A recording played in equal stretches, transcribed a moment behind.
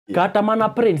Kata mana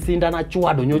prince inda na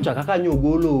chwado nyocha kaka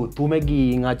nyogolo thume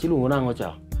gi ngachiluongo nango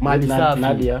cha. Mali safi.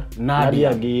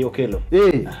 Nadia gi Okelo.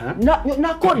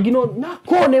 Na kod gino na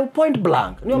kone point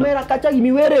blank. Ni omera kacha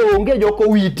gimiwere onge joko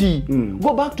witi.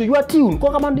 Go back to your tune.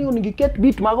 Kwa kama ndio ningiket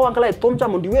beat mago ankala e thomcha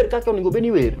mondi wer kaka onego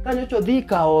beni wer. Ka nyocho dhi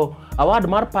kao award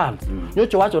mar pants.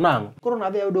 Nyocho wacho nango. Koro na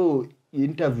dhi yudo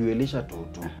interview Elisha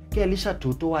Toto. Ke Elisha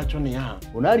Toto wacho ni ya.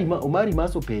 Omari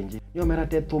maso penje. Ni omera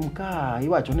te thum ka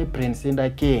iwacho ni Prince Inda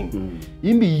King.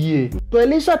 Imbi yie. To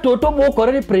Elisha Toto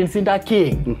mokore ni Prince Inda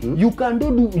King. You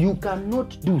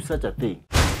cannot do such a thing.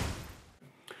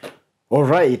 All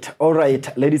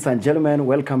right, ladies and gentlemen,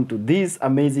 welcome to this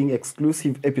amazing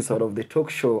exclusive episode of the talk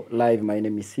show live. My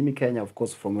name is Simy Kenya. Of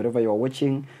course, from wherever you are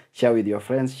watching, share with your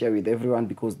friends, share with everyone,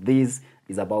 because this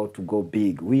is about to go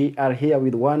big. We are here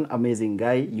with one amazing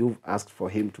guy. You've asked for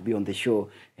him to be on the show,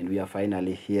 and we are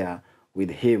finally here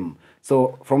with him.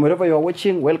 So, from wherever you are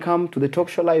watching, welcome to the talk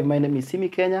show live. My name is Simy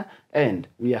Kenya, and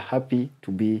we are happy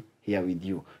to be here with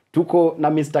you. Tuko na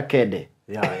Mr. KEDE.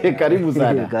 Yeah. Karibu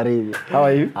sana. Karibu. How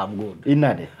are you? I'm good.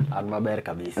 Inade? I'm maber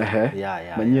kabisa.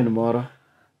 Yeah. Manyen moro?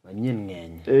 Manyen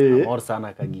ngeny. Amor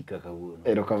sana kagika kawuono.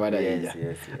 Erokamano yes.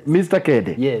 Mr.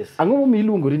 KEDE. Yes. Ang'o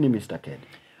miluongori ni Mr. KEDE?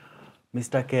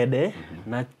 Mr. KEDE,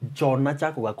 na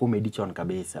chako ga comedy chon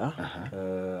kabisa.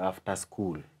 After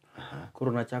school.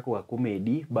 Koro na chako ga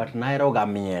comedy, but naero ga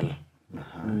miel.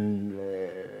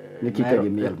 Nikita gi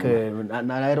miel.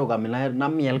 Naero ga miel, na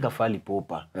miel ka fali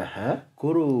popa.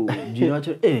 Koro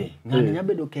jinocho ngani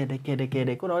nyabedo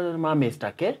kede. Koro wacho ma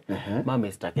Mr.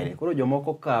 KEDE. Koro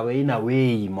jomoko kawe in a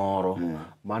way moro.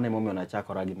 Mane momiyo na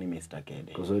chako ragi ni Mr.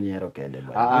 KEDE. Koso ni ero KEDE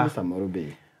ba. Samoro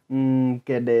be.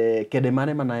 KEDE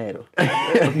mane manahero.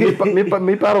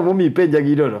 Mi paro mo mi penja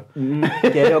gido no.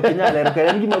 KEDE okinyalero,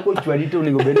 KEDE ngima ko chwadi to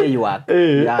onego bed e ywak.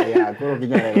 Yeah, koro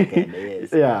okinyalero KEDE.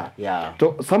 Yes. Yeah.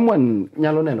 To someone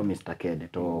nyalo neno Mr.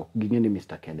 KEDE to gingeni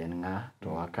Mr. KEDE nga to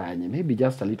akanye. Maybe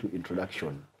just a little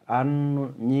introduction.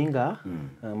 An nyinga,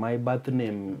 my birth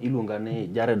name iluonga ni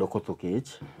Jared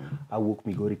Okothokech. Awuok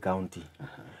Migori County.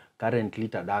 Currently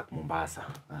tadak Mombasa.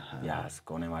 Yes,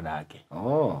 kone madake.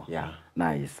 Oh. Yeah.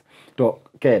 Nice. To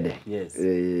KEDE. Yes.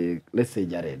 Let's say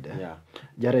Jared. Yeah.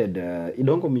 Jared,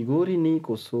 idongo Migori ni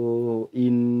koso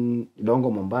in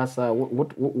idongo Mombasa.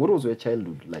 What was your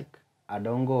childhood like?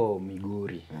 Adongo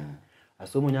Migori.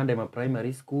 Asomo Nyandema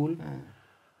primary school.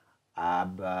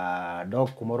 Dog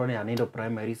kumoro ne anindo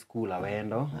primary school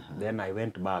awendo. Then I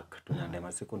went back to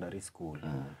Nyandema secondary school.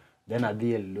 Then I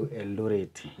did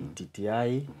Eldoret,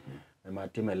 TTI, and my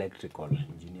team electrical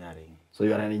engineering. So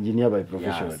you are an engineer by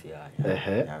profession? Yes,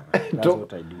 yeah. That's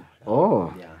what I do.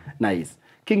 Oh, yeah. Nice.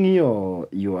 King your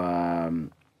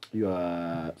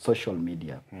social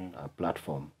media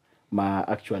platform. Ma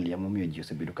actually amomiyo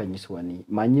jose bedo kanyiswani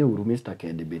manye uru Mr.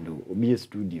 KEDE bendo obi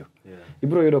studio.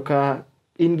 Ibro yudo ka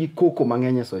ingi koko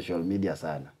mang'eny social media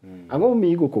sana. Ang'o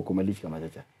miigo koko malich kama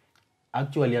chacha?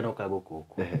 Actually anokago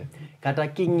koko. Kata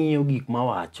king'iyo gik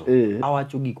mawacho,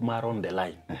 awacho gik mar on the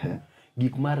line.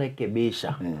 Gik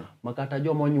marekebisha. Makata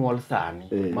jomo nyuol sani,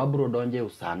 mabro donje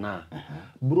usana.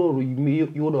 Bro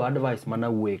yudo advice mana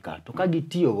weka. To ka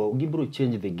gitiyogo, gibro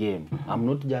change the game. I'm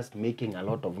not just making a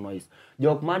lot of noise.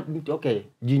 Okay,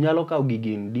 jinyalo ka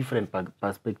gigi in different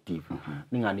perspective.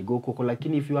 Ningani go koko,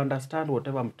 lakini if you understand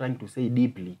whatever I'm trying to say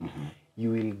deeply,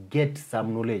 you will get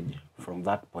some knowledge from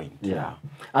that point. Yeah.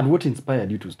 And what inspired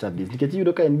you to start this? Because you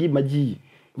can give maji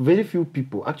very few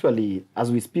people actually as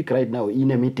we speak right now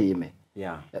in a meeting.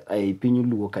 Yeah. I pinyu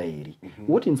luo kaeri.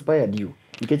 What inspired you?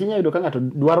 Because you do kanga to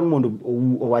dwar mondo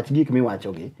watch gik me watch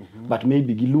okay. But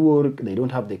maybe giluor they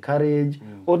don't have the courage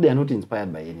or they are not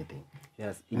inspired by anything.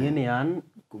 Yes. Ingeni an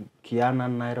kiana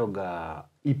nairoga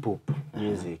hip hop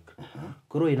music.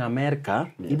 Kuro in America,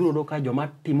 ibro do ka joma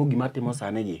timo gima timo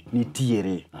sane gi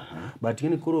nitiere. But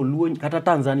yeni kuro luo kata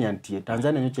Tanzania ntie.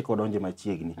 Tanzania nyoche kodonje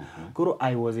machiegni. Kuro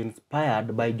I was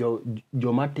inspired by jok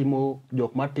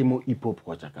matimo hip hop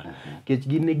kochaka. Kech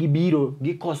gine gibiro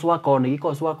gikoswa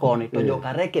kone to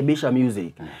joka rekebisha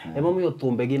music. Emomiyo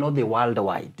thumbe gi no the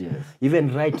worldwide.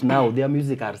 Even right now their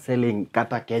music are selling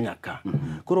kata Kenya ka.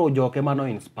 Kuro joke mano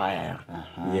inspire.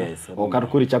 Yes. Okar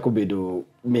chako bedo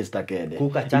Mr. KEDE.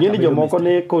 Ngeni jomoko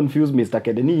ne confuse Mr.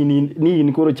 KEDE ni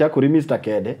in koro chakori Mr.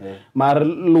 KEDE mar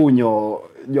lunyo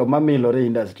joma milore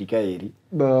industry kaeri.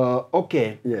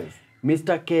 Okay. Yes.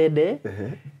 Mr. KEDE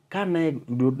kana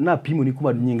na pimo ni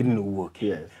kuma nyingri no wuok.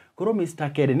 Yes. Koro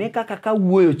Mr. Kede ne kaka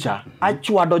kawuoyo cha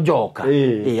achwado joka.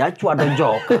 Achwado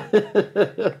joka.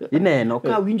 Ineno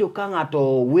ka winjo ka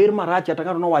ng'ato wer marach kata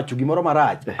ng'ato nowacho gimoro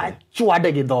marach,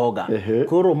 achwade gi dhoga.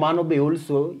 Koro mano be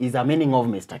also is a meaning of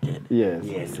Mr. Kede.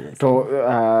 Yes.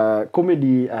 So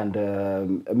comedy and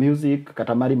music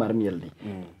kata mari mar mielni.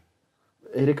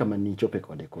 Ere kama ni chope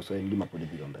kode koso en gima pod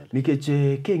biro mbele.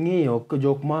 Nikech king'iyo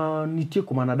jok ma nitie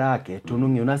kuma nadake to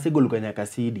nong'eyo nasegolo ka nyaka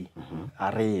CD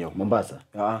ariyo Mombasa.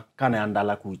 Kane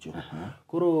andala kucho.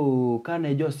 Koro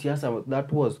kane jo siasa,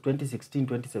 that was 2016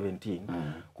 2017.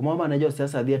 Kuma mane jo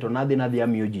siasa dhie to nadhi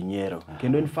amiyo ji nyiero.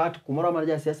 Kendo in fact kumoro mane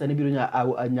jo siasa ni biro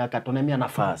nyaka to ne miya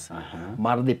nafas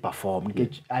mar dhi perform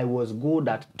nikech I was good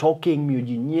at talking, miyo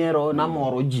ji nyiero na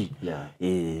moro ji.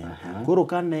 Koro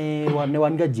kane ne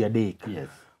wan ga ji adek.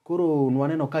 Koro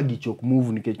nwaneno ka gichok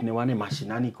move nikech ne wane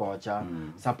mashinani kocha,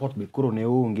 support be koro ne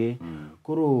onge.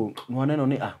 Koro nwaneno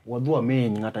ni wadhu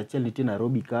ameny, ng'ata achiel nitie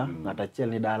Nairobi ka, ng'ata achiel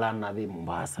ni dala nadhi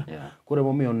Mombasa. Koro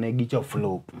momiyo ne gicho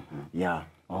flop.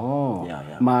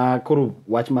 Ma koro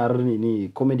wach mar ni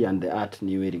comedy and the art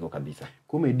ni weri go kabisa.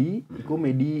 Comedy,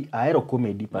 aero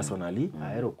comedy personally,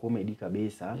 aero comedy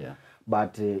kabisa.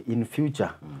 But in future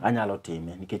anyalo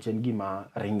time nikech en gima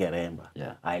ringeremba.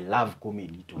 I love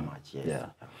comedy too much.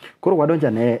 Koro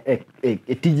wadonja ne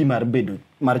e tiji mar bedo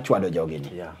mar chwado jogeni.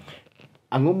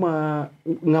 Ang'oma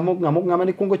ng'ama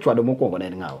ni kungo chwado mokwongo ne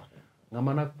ng'awa?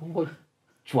 Ng'ama na kungo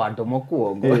chwado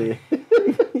mokwongo.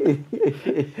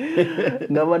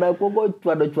 Ng'ama na kungo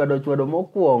chwado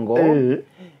mokwongo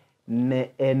ne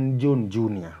en John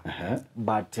Junior.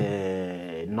 But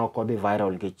nokodhi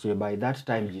viral nikech by that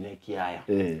time jine kiaya.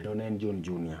 No ne en John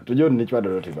Junior. To John ni chwado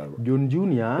roti bago. John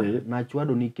Junior na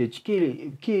chwado nikech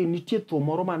ki nitie thuo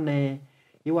moro mane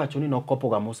iwacho ni nokopo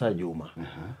ga Musa Juma.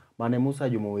 Mane Musa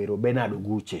Juma wero Bernard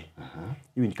Oguche.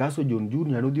 Iwinj kaso John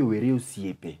Junior nodhi were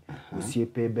osiepe.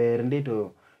 Osiepe ber ndi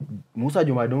to Musa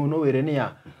Juma no were ni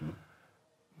ya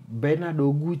Bernard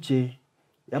Oguche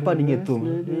yapa ninge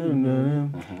thum.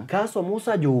 Kaso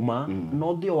Musa Juma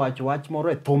nodhi wach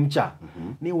moro e thumcha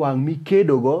ni wang'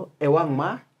 mikedogo e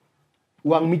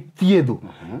wang' mithiedho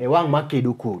e wang'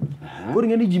 makedo kodi. Koro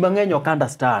ng'eni ji mang'eny ok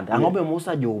understand. Ang'o be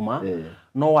Musa Juma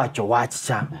nowacho wach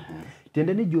cha.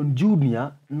 Tiende ni John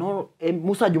Junior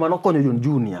Musa Juma nokonyo John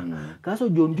Junior. Kaso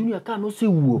John Junior ka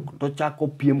nosewuok to chako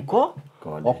piem ko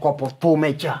okopo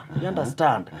thume cha. You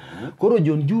understand? Koro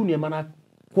John Junior mana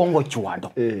kwongo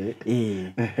chwado.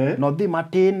 Nodhi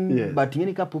matin but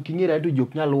ng'eni kapok ing'era to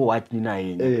jok nyalo wach ni na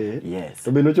ahinya. Yes.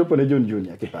 To be nochopo ne John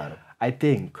Junior kiparo? I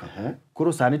think.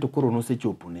 Koro sani to koro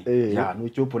nosechopone.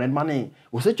 Nochopone mane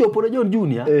osechopone John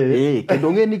Junior.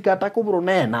 Kendo ng'eni kata kubro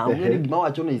nena, ng'eni gima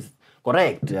wacho ni is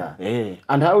correct.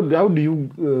 And how do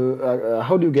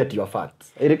you get your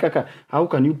facts? Erikaka, how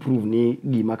can you prove ni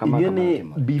gima kama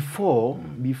before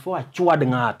achwad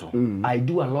ng'ato, I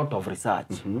do a lot of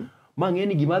research.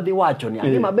 Mang'eni gima dhi wacho ni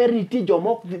ang'e maber nitie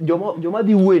joma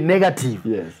dhi wuoyo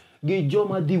negative. Gi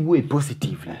joma dhi wuoyo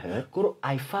positively. Koro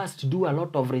I first do a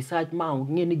lot of research ma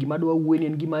ng'eni gima dwa wuoyo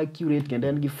en gima accurate kendo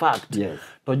en gi fact.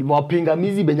 To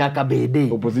wapingamizi be nyaka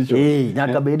bede. Opposition.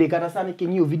 Nyaka bede kata sani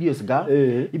king'iyo videos ga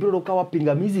ibiro ka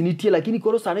wapingamizi nitie lakini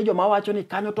koro sani joma wacho ni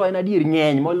kanyo to en adier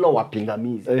ng'eny molo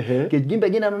wapingamizi. Kech gimbe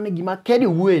ginano ni gima KEDE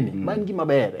wuoyo man gima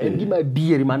ber en gima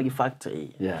adier man gi fact.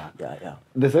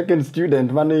 The second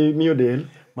student mane miyo del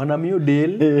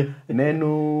neno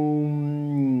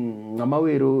ng'ama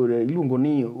wero iluongo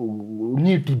ni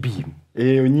Onyiti Bim.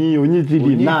 Onyiti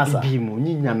Bim NASA.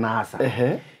 Onyi Nyanasa.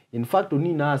 In fact,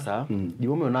 Oni NASA,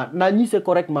 na nyise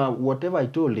correct ma whatever I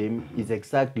told him is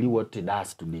exactly what he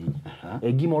does today.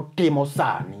 Gimo timo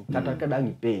sani, kata kadang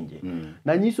ipenje.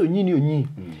 Na nyiso nyini onyi.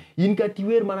 In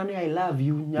katiwer manane I love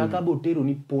you, nyaka botero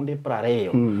ni ponde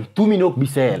prareyo. Tumi nok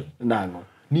bisel. Nango.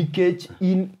 Nikech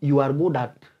you are good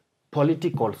at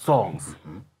political songs.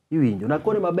 Iwinjo. Na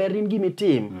kone maber in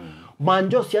gimitim.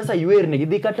 Manjo siasa yuerne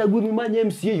gidhi kata gwimi manye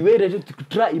MCA yuere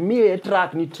imiye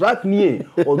track nie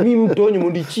o mi mtonyo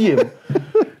mondi chiem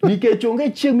nikech onge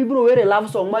chieng mibro were love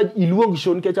song ma iluong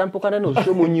show nikech an pok aneno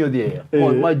show monyiyo dhie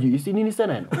maji isi nini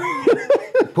seneno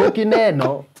pok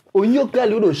ineno onyo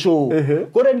kali udo show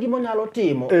koro en gima nyalo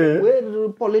timo wer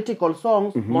political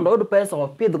songs mondo od pesa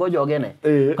opidh go jogene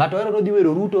kata wero no dhi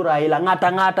wero Ruto Raila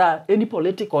ng'ata any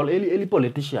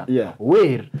politician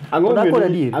wer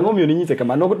ang'o miyo ni nyise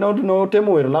kama no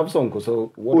temo wero love song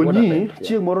so Onyi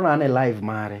chieng moro na ane live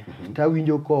mare ta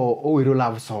winjo ko o wero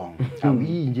love song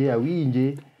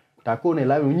awinje ta kone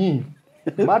live Onyi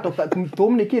mato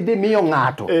thum ni kidhi miyo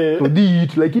ng'ato to dhi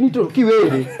it lakini to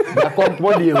kiwere da komp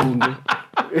modie unge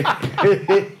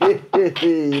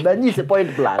da nyise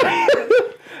point blank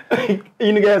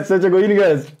in guys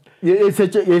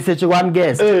seche one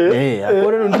guest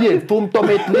akore ndie thum to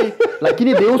metni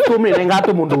lakini de ustum ne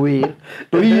ngato mondo wer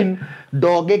to in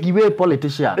doge giwe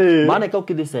politician mane ka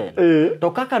okidhi sel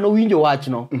to kaka no winjo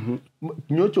wachno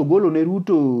nyocho golo ne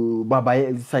Ruto baba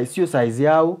size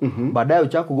yao baadaye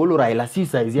ochako golo Raila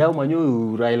size yao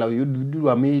manyo Raila yudu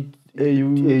ami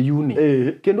uni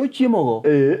kendo chiemo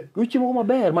go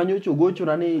maber manyocho gocho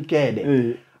na ni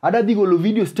KEDE ada digolo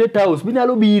video state house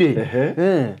binyalo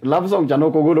bire love song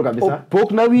chanoko golo kabisa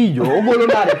pok na winjo ogolo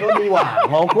nade to diwa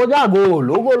oko ja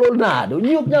golo ogolo nade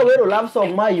nyok nya wero love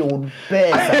song mayud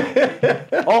pesa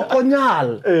oko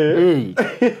nyal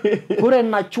kure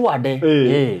na chwade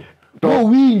to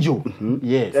winjo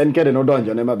yes en KEDE no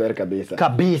donjo ne maber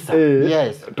kabisa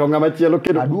yes to ngama chielo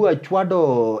kendo adua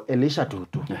chwado Elisha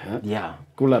Tutu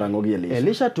kula rango gi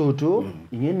Elisha Tutu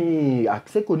ingeni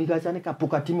aksekoni kacha ne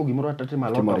kapoka timo gimoro atate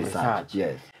malo research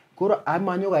koro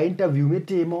amanyo ga interview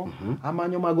mitimo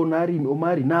amanyo magonari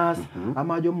Omari Nas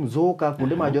amajo mzoka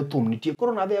kunde majo thum nitie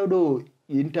koro na yudo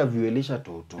interview Elisha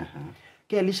Tutu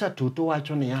ke Elisha Tutu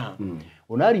wacho ne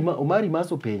Omari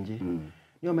Maso penje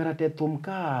yo mera te thum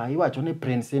ka iwacho ne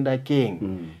Prince Inda King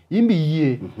imbi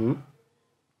yie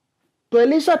to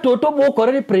Elisha Tutu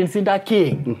mokore ni Prince Inda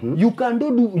King you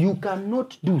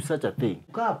cannot do such a thing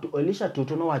ka to Elisha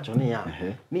Tutu no wacho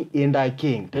ni Inda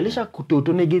King to Elisha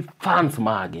Tutu ne gi fans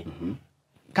mage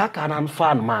kaka nan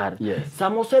fan mar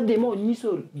samo se demo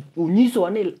nyiso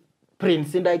ani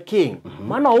Prince Inda King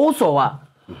mano uso wa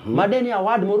madeni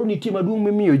award moro nitie maduong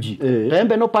mimiyo ji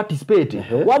tembe no participate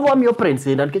wadwa miyo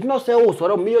Prince Inda nikech no se uso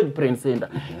ro miyo Prince Inda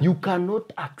you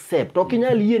cannot accept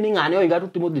okinyal yie ni ngane oinga to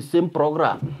timo the same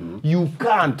program you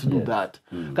can't do that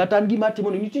kata ngima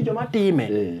timo ni nitie joma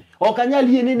time okanyal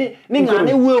yie ni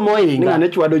ngane wuoyo moinga ngane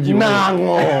chwado ji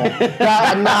nango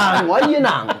ayie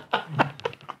nango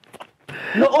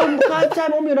no on kacha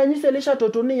momiyo na nyise Elisha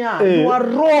Tutu ni you are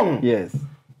wrong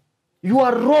you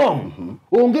are wrong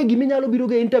onge gimi nyalo biro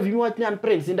ge interview wach nyan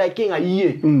Prince Inda King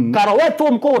ayie karo we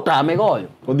thum ko tame goyo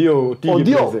odio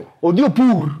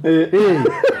pur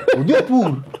odio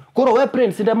pur koro we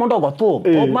Prince Inda mondo go thum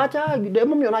o macha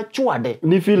demo mi ona chwade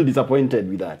ni feel disappointed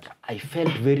with that I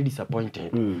felt very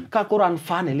disappointed ka koro an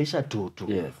fan Elisha Tutu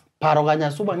paro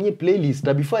ganya suba ni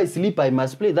playlist before I sleep I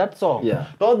must play that song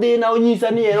to dhi na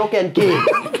onyisa ni ero ken king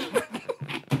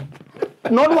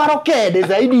no dwaro KEDE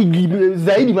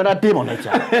zaidi mana timo na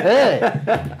cha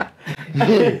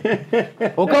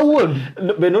okawuon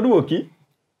be no duoki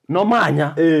no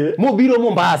manya mo biro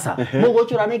Mombasa mo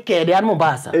gochura ni KEDE an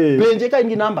Mombasa penje ka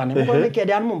ingi namba ne mo ni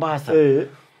KEDE an Mombasa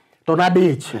to na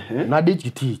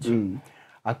dich tich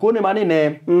akone mane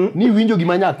ne ni winjo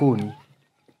gimanya koni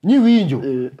ni winjo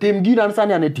tem gina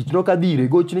ansani ane tich no kadhire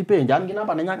goch ni penja an gi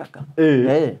namba ne nyaka ka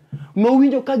no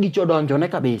winjo ka gicho donjo ne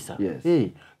kabisa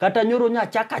kata nyoro nya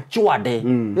chaka chwade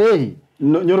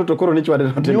nyoro to koro ni chwade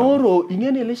no timo nyoro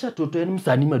ingeni Elisha Tutu en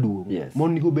msani maduong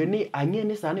monigo beni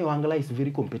angeni sani Ohangla is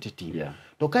very competitive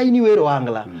to ka ini wero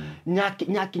Ohangla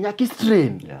nyaki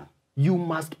strain you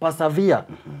must persevere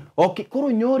okay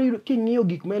koro nyori kingiyo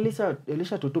gik ma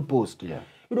Elisha Tutu post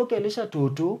yudo ke Elisha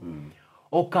Tutu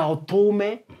okao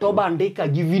thume to bandika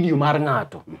gi video mar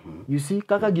ngato you see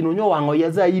kaka gino nyo wango ya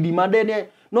zaidi madene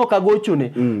no kagochone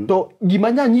to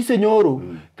gimanya nyise nyoro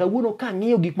kawuono ka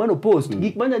ngiyo gik mano post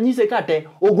gik manya nyise kate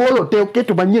ogolo te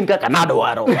oketo manyien kaka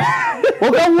nadwaro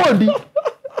okawuondi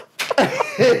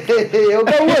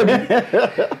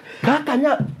kaka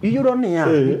nya iyudo niya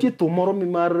nitie thum moro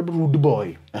mar Rude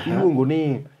Boy iluongo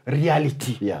ni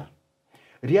reality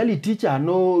reality cha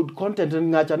no content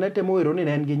ngacha ne temo wero ni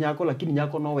en gi nyako lakini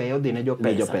nyako no weyo dhi ne jo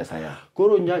pesa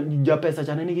koro jo pesa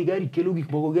cha ne nigi gari kelo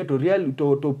gik moko ge to real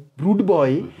to Rude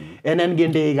Boy en gi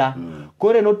ndiga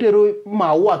koro no tero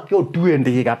maua ke otwe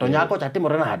ndiga to nyako cha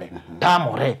timore nade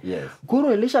tamore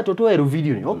koro Elisha Tutu wero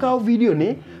video ni okawo video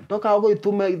ni to kawo go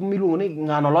thume miluongo ni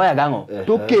ngano loya gango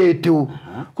to keto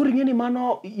koro ngeni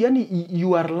mano yani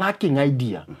you are lacking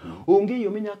idea onge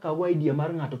yo minyaka wa idea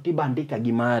mar ngato tibandika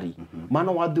gi mari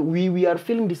mano we are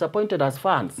feeling disappointed as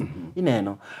fans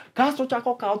ineno kasto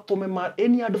chako kawo thume mar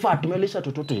any advert me Elisha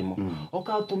Tutu timo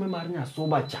okawo thume mar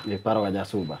nyasuba cha paro ga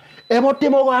nyasuba emo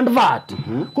timo go advert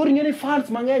koro ngeni fans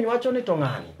mangeny wacho ni to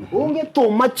ngani onge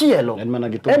thum machielo en mana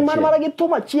gi thum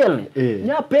machielo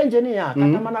nya penje ni ya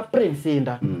kata mana Prince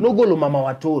Inda no golo mama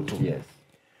watoto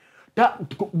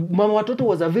mama watoto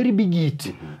was a very big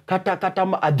hit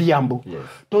kata adhiambo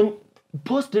to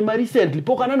post ma recently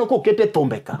poka nano ko kete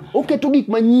thombeka oketo gik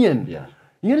manyien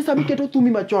ngeni sabi keto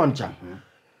thumi machoncha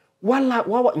wala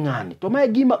ngani to mae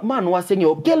gima man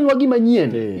waseng'eyo kelnwa gima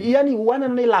nyien yani wana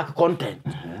ni lack content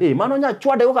mano nya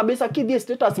chwade go kabisa kidhi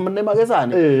status mane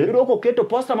magesani iro ko keto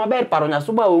poster maber paro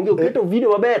nyasuba onge keto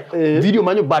video maber video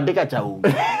manyo bande ka chau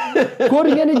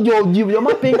kori ngeni jo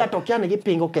mapinga to kiane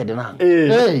gipingo KEDE nang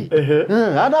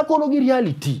ada kono gi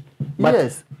reality.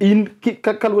 Yes, in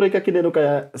kalure ka kineno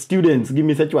ka students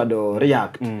gimise chwado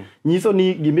react nyiso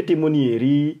ni gimitimo ni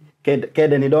eri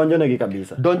KEDE ni donjo negi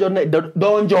kabisa. Donjo.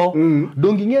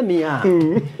 Dongi ng'e ni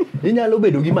inyalo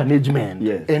bedo gi management.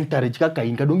 Encourage kaka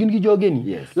in ka dongi gi joge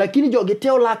ni. Lakini joge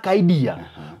teo lack idea.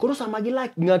 Koro sama gi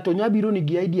lack ng'ato nyabiro ni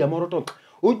gi idea moro to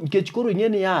kech koro ing'e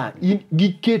ni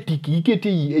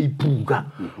giketi ei puga.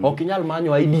 Ok inyal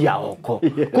manyo idea oko.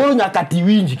 Koro nyaka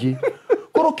tiwinjgi.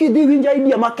 Koro kidhi winja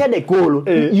idea ma KEDE kolo,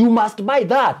 you must buy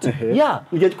that.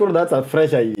 Nikech koro that's a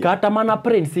fresh idea. Kata mana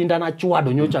Prince Inda na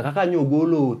chwado nyocha kaka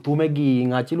nyogolo thume gi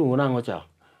ng'achiluongo nang'o cha.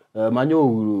 Manyo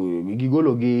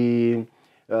gigolo gi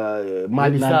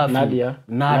Mali Safi.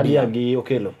 Nadia gi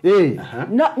Okelo.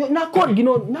 Na kod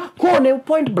gino na kone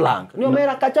point blank. Ni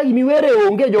omera kacha gi miwere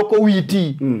onge joko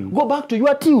witi. Go back to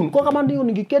your tune. Ko kama ndio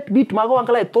ningiket beat mago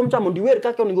ankala thomcha mondi wer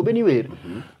kaka oningo beni wer.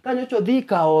 Ka nyocho dhi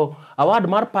kao award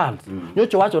mar pants.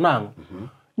 Nyocho wacho nang'o.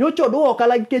 Nyocho duoka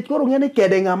la kech koro ng'ene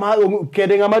KEDE ng'ama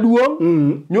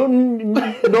duong'.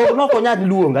 No konya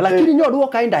luonga lakini nyo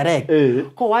duoka indirect.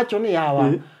 Ko wacho ni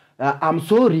yawa I'm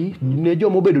sorry, nejo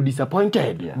mobedo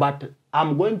disappointed, but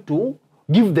I'm going to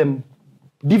give them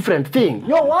different thing.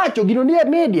 Nyo wacho gino ni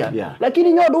media.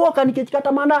 Lakini nyo duoka nikech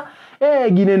kata mana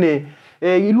ginene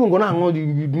iluongo nang'o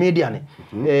media ne.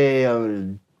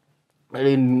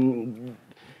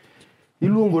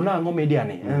 Iluongo nang'o media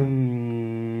ne.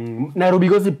 Nairobi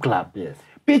Gossip Club.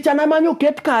 Picha na manyo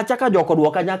ket kacha ka joko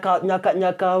duoka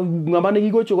nyaka ng'ama ne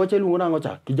gigocho goche iluongo nang'o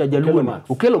cha kijajaluo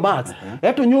Okelo Max.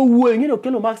 Eto nyo wuoyo ng'eni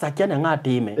Okelo Max akiane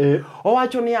ng'atime.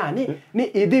 Owacho ni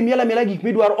idhi miela gik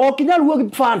midwaro ok inyal wuo gi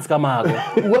fans kamago.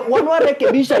 Wanwa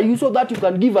rekebisha you so that you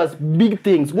can give us big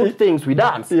things, good things we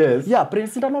dance.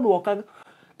 Prince Inda no duoka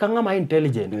ka ng'ama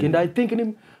intelligent. Kendo I think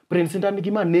ni Prince Inda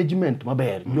nigi management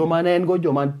maber. Joma ne en go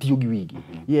joma tiyo gi wigi.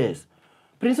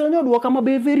 Prince Inda duoka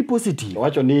mabe very positive.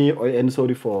 Wacho ni and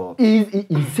sorry for he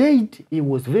said he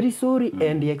was very sorry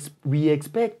and we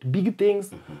expect big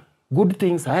things, good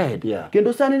things ahead.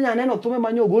 Kendo sani nyaneno thume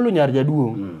manyo golo nyar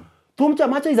jaduong'. Thum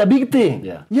chamacha is a big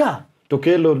thing. To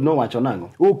Okelo no wacho nang'o.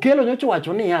 Okelo nyocho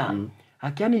wacho ni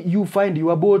akiani you find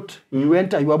your boat, you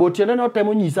enter your boat. Yende no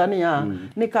temo nyisa ni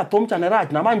ni ka thum chane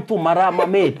rach na many thum mara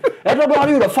mamed. Eto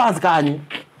dwaro yudo fans kanyi.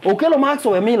 Okelo Max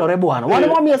we milore bwana. Wale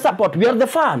mwami support, we are the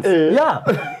fans.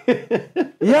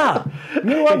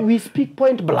 Meanwhile, we speak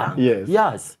point blank.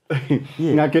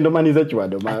 Ng'akendo manize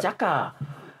chwado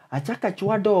achaka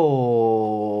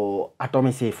chwado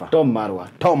Atomi Sifa. Tom Marwa.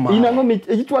 Inang'o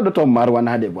ichwado Tom Marwa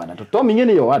nade bwana. To Tom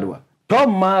ing'eni yo wadwa.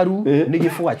 Tom Maru nigi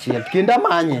fua achiel kendo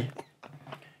manye.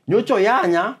 Nyocho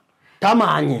yanya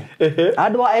tamanye.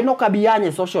 Adwa enoka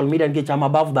biyanye social media nikech I'm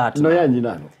above that. No yanyi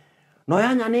nang'o.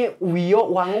 Noyanya ni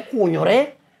wiyo wang'o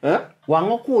kunyore.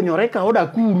 Wang'o kunyore ka oda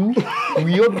kuru.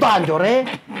 Wiyo banjore.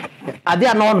 Adhi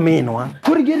anon minwa.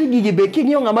 Kuri gigi be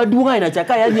king'iyo ng'ama duong' aina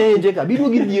chaka ya nyenje ka biduo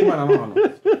gi dhier mana nono.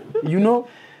 You know.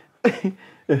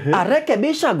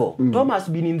 Arekebisha go. Tom has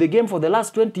been in the game for the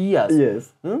last 20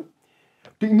 years.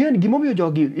 Ng'eni gimomiyo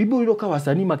jogi ibiro ka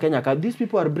wasanii ma Kenya ka these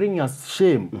people are bringing us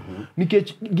shame.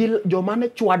 Nikech joma ne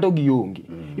chwado gi onge.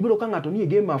 Ibiro ka ng'ato ni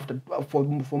game after for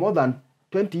more than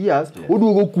 20 years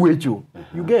oduogo kwecho.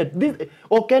 You get this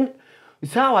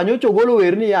sawa nyocho golo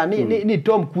wer ni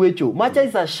Tom kwecho. Macha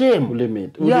is a shame.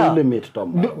 Limit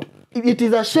Tom. It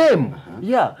is a shame.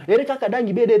 Ere kaka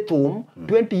dangi bede thum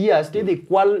 20 years te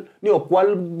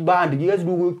kwal band gigas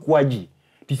duogo kwaji.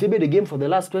 Tisebe the game for the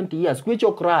last 20 years.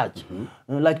 Kwecho crutch.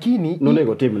 Lakini no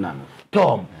nego team nang'o.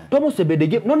 Tom osebe the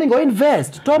game. No nego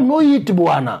invest. Tom no eat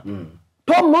bwana.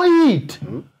 Tom no eat.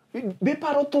 Be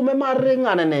paro thume mar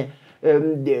ng'anene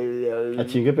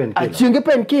Achinge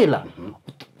Penkiller.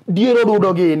 Diero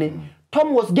dudo gini.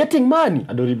 Tom was getting money.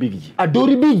 Adori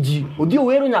Big G. Odio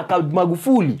wero nyaka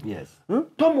Magufuli.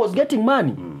 Tom was getting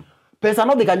money. Pesa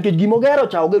no dhikan kech gimogero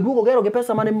cha ogeduogo gero ge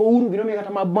pesa mane Mouru gino mi kata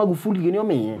Magufuli gini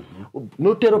omiye.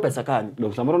 No tero pesa kanyo.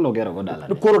 Dok samoro no gero go dala.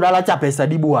 Koro dala cha pesa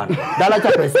di bwana. Dala cha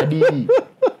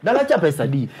pesa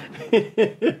di.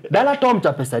 Dala Tom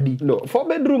cha pesa di. No,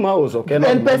 4-bedroom house okay.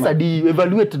 En pesa di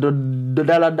evaluate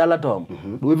dala Tom.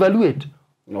 Do evaluate.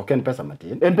 No ken pesa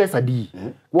matin. En pesa di.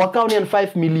 Wakao ni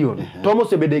 5 million. Tom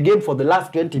osebe the game for the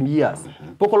last 20 years.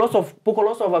 Poko loss of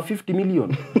over 50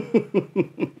 million.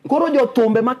 Koro jo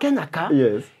thumbe ma Kenya ka.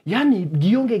 Yani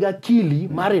gionge ga kili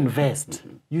mar invest.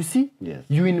 You see?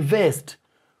 You invest.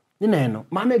 Ineno,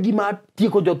 mane gima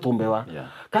tieko jothumbe wa.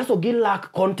 Kaso gi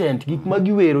lack content, gik ma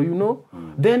giwero, you know.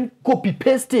 Then copy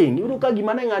pasting. You know ka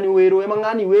gima ne ngani wero, ema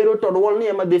ngani wero to duol ni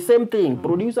ema the same thing.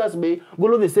 Producers be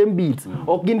golo the same beats.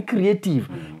 Ok gin creative.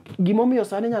 Gima miyo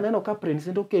sani nyaneno ka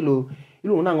Prince ndo kelo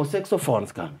iluongo nango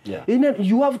saxophones ka.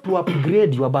 You have to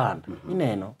upgrade your band.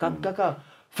 Ineno, kaka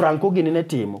Franco gini ne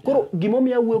timo. Koro gima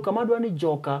miyo wuyo kama dwa ni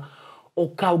joka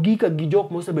okaw gika gi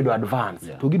jok mosebedo advance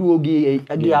to giduo gi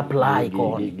apply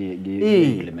kon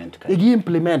gi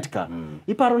implement ka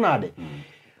iparo nade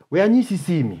we anyisi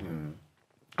Simy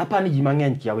apani ji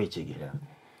mang'eny kia weche gi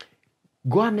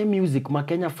goane music ma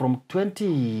Kenya from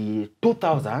 2000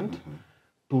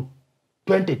 to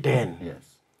 2010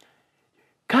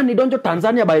 kani donjo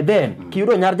Tanzania by then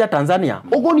kiyudo nyarja Tanzania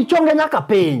ogoni chonge nyaka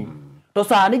piny to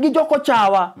sani gi joko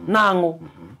chawa nango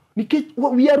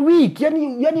we are weak.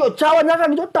 Yani ochawa nyaka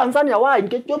ni Tanzania why?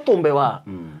 Nikech jothumbe wa.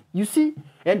 You see?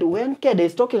 And when KEDE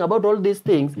is talking about all these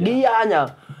things,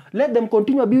 let them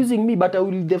continue abusing me, but I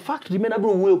will the fact remain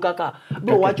bro wuyo kaka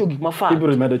bro wacho gik ma fact. People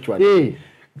remember chwa.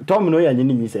 Tom no yanya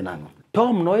ni nyise nango.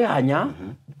 Tom no yanya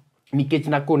nikech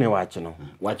nakone wachno.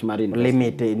 Wach marine.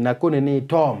 Limited nakone ni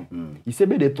Tom.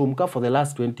 Isebede thum ka for the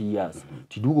last 20 years.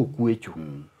 Tidugo kuecho.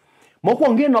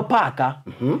 Mokwonge no paka.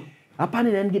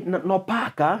 Apani no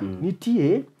paka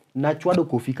nitie na chwado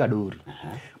Kofi Kadori.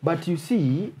 But you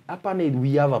see, apani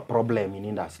we have a problem in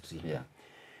industry.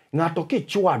 Ngato ke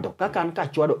chwado, kaka an ka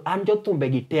chwado, an jo thumbe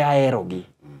gi te ahero gi.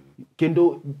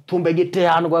 Kendo thumbe gi te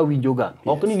an gwa winjoga.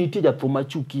 Ok ni nitie jathum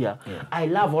machukia. I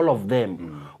love all of them.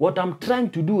 What I'm trying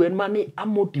to do en mani I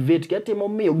motivate ketimo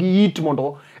miyo gi hit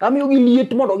mondo, amiyo gi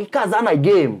liet mondo gi kazana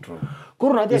game.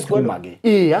 Koro na dia chwado.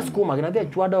 Askuma gi na dia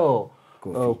chwado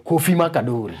Kofi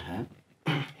Makadori.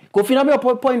 Kofi na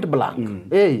point blank.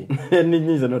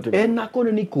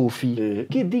 Nakone ni Kofi.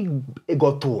 Kidhi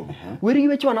gothum. Weri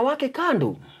weche wanawake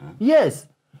kando. Yes.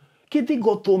 Kidhi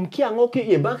gothum kiango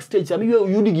ki backstage sami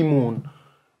yudi gimon.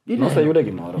 Nosa yude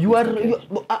gimoro. You are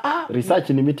research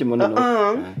ni miti mono.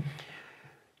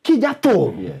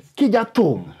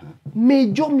 Kijathum.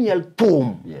 Mejo miel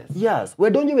thum. Yes.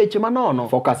 We donjo weche manono.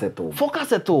 Focus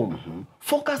at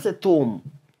thum.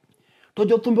 To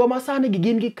jothumbe wa masani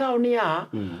gigin gikao niya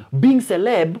being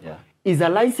celeb is a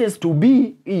license to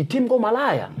be team go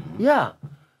malaya.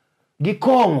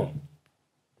 Gikongo.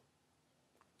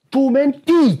 Thum en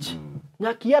tich.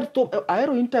 Nyakier thum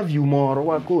aero interview moro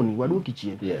wakoni waduoki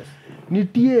chien.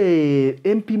 Nitie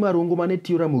MP marungo mane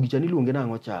tiyo Ramogi ni luonge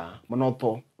nango cha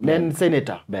manotho. Nen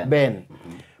Senator Ben.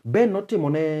 Ben notimo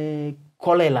ne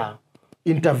Kolela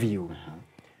interview.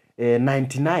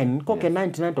 99 koke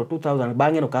 99 to 2000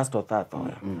 bang'e no casto thatho.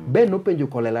 Ben no penjo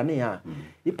Kolela niya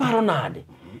iparo nade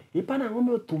ipana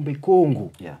ng'ome thumbe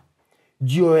Kongo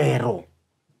jioero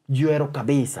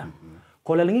kabisa.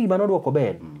 Kolela ngi bano duoko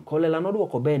Ben. Kolela no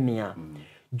duoko Ben niya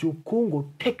jo Kongo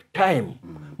take time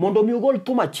mondo mi ogol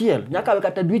thum achiel nyaka we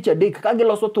kata dweche adek ka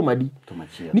giloso thum adi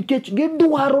nikech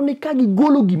gidwaro ni ka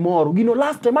gigolo gimoro gino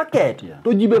last market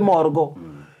to jibe morgo.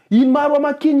 In marwa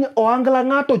makiny Ohangla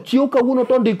ng'ato chiew kawuono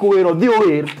to ndiko wero dhi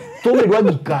ower thum dwa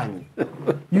gikanyo.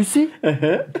 You see?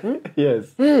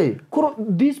 Yes. Koro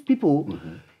these people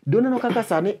don't know kaka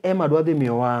sani ema dwa dhi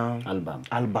miyowa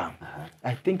album.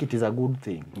 I think it is a good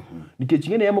thing. Nikech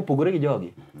ngene ema opogore gi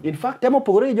jogi. In fact ema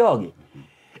opogore gi jogi.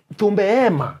 Thumbe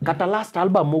ema kata last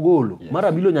album mogolo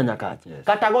mara bilo nyanyakacha.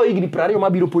 Kata go igni 20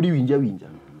 mabiro podi winja.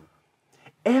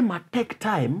 Ema take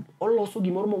time oloso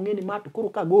gimoro mong'eni mato koro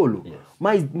ka golo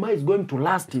ma is going to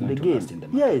last in the game.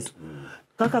 Yes.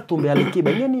 Kaka thumbe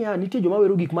Alikiba ng'eni ya nitie joma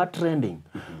wero gik ma trending.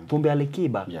 Thumbe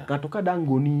Alikiba ngato ka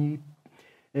dangoni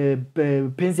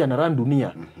penzi anaran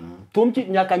dunia. Thum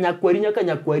nyaka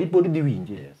nyakwari pod dhi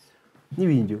winje. Ni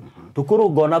winjo. To koro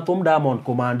gona thum Diamond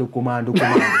komando.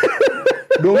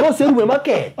 Dongo serume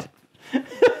market.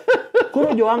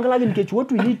 Koro jo Ohangla gi nikech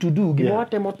what we need to do gima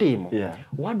watemo timo.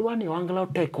 Wadwa ni Ohangla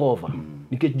take over.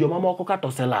 Nikech joma moko kata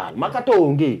oselal. Makata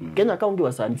onge. Kenya ka onge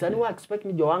wasani. Sani wa expect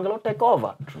ni jo Ohangla take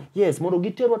over. Yes, mondo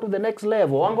giterwa to the next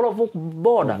level. Ohangla vuk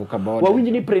border.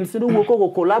 Wawinji ni Prince ndo wuok go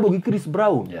collab gi Chris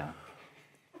Brown.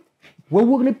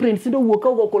 Wawuok ni Prince ndo wuok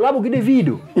go collab gi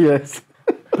Davido. Yes.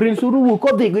 Prince ndo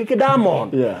wuok dhi gi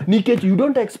Diamond. Nikech you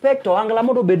don't expect Ohangla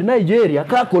mondo bed Nigeria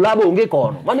ka collab onge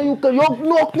kono. Mane yok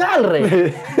nok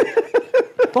nyalre.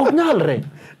 Ok nyalre.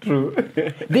 True.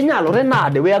 Ginyalore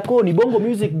nade we akoni bongo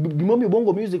music gimomi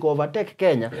bongo music overtake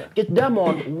Kenya.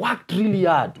 Diamond worked really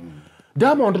hard.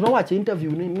 Diamond nowacho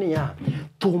interview ni ya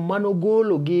thum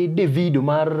manogolo gi Davido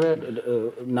mar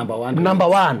number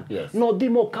one. Yes. No dhi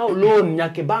mokaw loan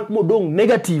nyake bank modong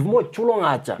negative mo chulo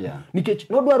ng'acha. Nikech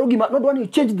nodwaro ni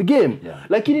change the game.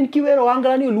 Lakini kiwero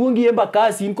Ohangla ni oluongi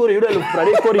Embakasi in kore yudo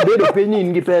 30 kore bedo piny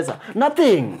in gi pesa.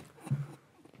 Nothing.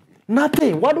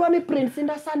 Wadwa ni Prince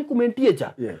Indah sani kumentie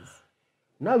cha. Yes.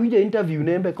 Na winja interview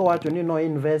nembe kowacho ni no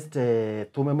invest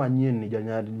thume manyien ni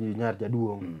nyar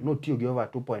jaduong. No tiyo gi over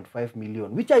 2.5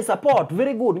 million, which I support,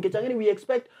 very good. Nikech ang'eni we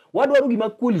expect wadwaro gima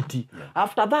quality.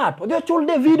 After that, odhi ochul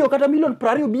Davido kata million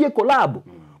 20 biye collab.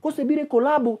 Kosebire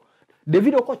collab,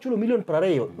 Davido ko chulo million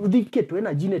 20, udhi keto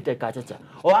energy ne tek kachacha.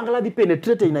 Ohangla dhi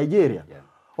penetrate in Nigeria.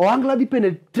 Ohangla dhi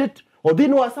penetrate odhi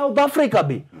no South Africa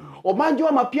be.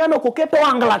 Omanjwa mapiano koketo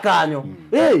Ohangla kanyo.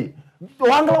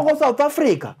 Ohangla ko South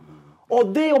Africa.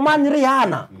 Odhi omany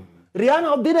Rihanna.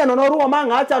 Rihanna odhi neno noruwa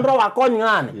mang'acha ndro wakony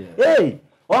ng'ane.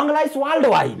 Ohangla is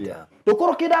worldwide. To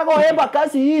koro kidago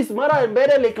Embakasi is mara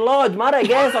mbele Lake Lodge, mara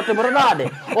Geso otimore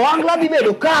nade. Ohangla dhi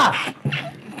bedo ka.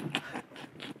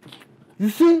 You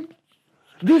see?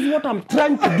 This is what I'm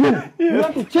trying to do. You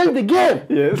want to change the game.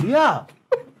 Yes. Yeah.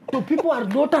 So people are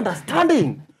not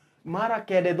understanding. Mara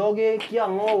KEDE dhoge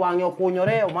kiang'o wang'e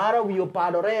okunyore, mara wiyo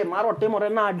padore, mara otimore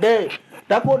nade.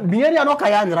 Tako mieri anoka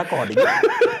yanyra kode.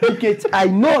 Nikech I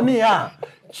know ni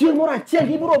chieng' moro achiel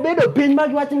gibiro bedo piny ma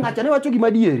giwacho ng'acha ne wacho gima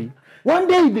dieri. One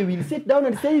day they will sit down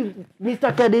and say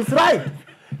Mr. KEDE is right.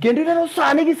 Kendo neno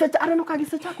sani aneno ka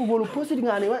gisechako golo post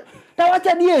ng'ane.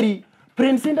 Tawacha dieri.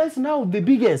 Prince Indah is now the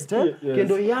biggest. Yes.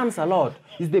 Kendo he earns a lot.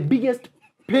 He's the biggest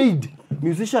paid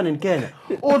musician in Kenya.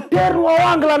 Oteru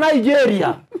Ohangla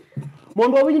Nigeria.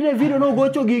 Mondo wawinjre video no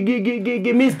gocho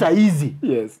gi Mr. Easy.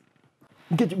 Yes.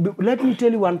 Let me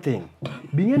tell you one thing.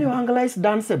 Being any Ohangla is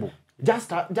danceable.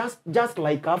 Just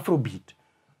like Afrobeat.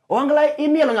 Ohangla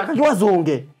imielo nyaka gi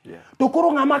wazonge. To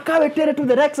koro ng'ama kawe tere to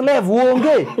the next level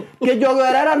onge. Ke jogo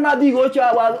erera nadhi gocho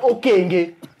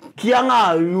okenge.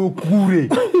 Kianga ukure.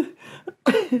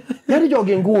 Yari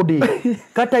jogi ngudi.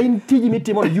 Kata in tiji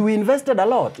mitimo, you invested a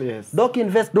lot. Yes. Dok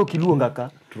invest dok iluonga ka.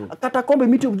 Kata kombe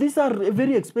meeting, these are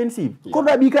very expensive.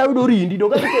 Koda bika yudo rindi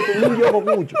doga keto nyingi yoko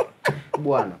kucho.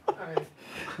 Bwana.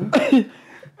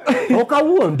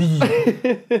 Okawuondi.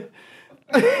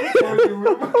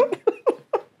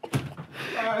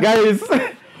 Guys,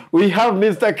 we have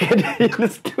Mr. KEDE in the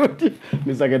studio.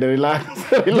 Mr. KEDE, relax.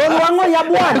 Don't wango ya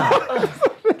bwana.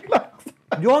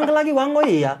 Ohangla gi wango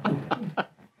ya.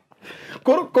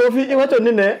 Kofi iwacho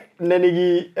ni ne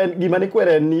gima ni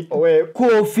kwere ni owe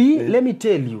Kofi, let me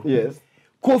tell you. Yes.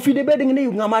 Kofi de bed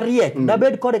ng'ni ng'ama riek, da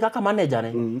bed kode kaka manager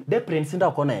ne. De Prince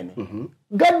Indah konene.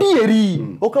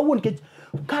 Gadieri. Okawuon kech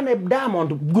kane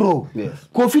Diamond grow. Yes.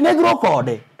 Kofi ne grow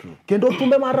kode. Kendo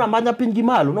thumbe mar rambanya piny gi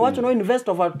malo. No wacho no invest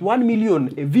over 1 million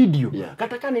a video.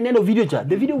 Kata kane neno video cha,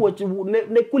 the video watch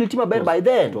ne quality maber by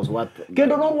then. It was what?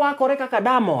 Kendo no wakore kaka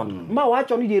Diamond. Ma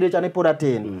wacho ni diere cha ne pod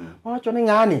atin. Ma wacho ni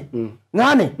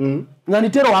ng'ani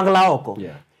tero Ohangla oko.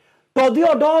 To dhi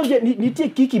odonje nitie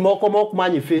kiki moko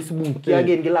manye Facebook kia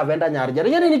gin gi Lavender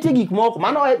Nyarjare. Yani nitie gik moko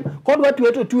mano kodwa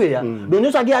tweto tweya.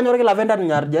 Donyosa gi anyore gi Lavender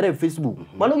Nyarjare e Facebook.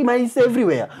 Mano gima is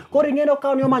everywhere. Koro ing'eno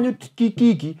ka oni omanyo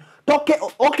kiki toke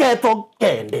oketho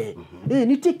kende.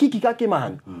 Nitie kiki kaka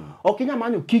imanyo. Ok inya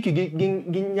manyo kiki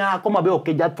gi nyako mabe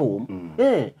ok jathum.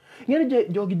 Ng'eni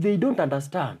jogi they don't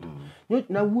understand.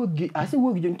 Na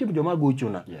asewuogi nitie joma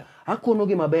gochona. Akono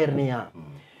gi maber niya.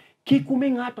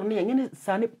 Kikume ng'ato ni ng'eni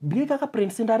sani bi kaka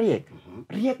Prince Indah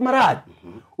riek marach.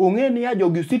 Ong'e ni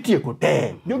jogi osetieko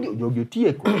te. Jogi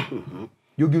otieko.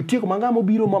 Jogi otieko mang'ama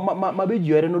obiro mabe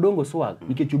jiere nodongo swag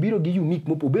nikech obiro gi unique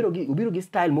obiro gi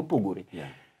style mopogore.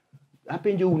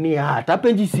 Apenjo uni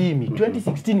apenji Simy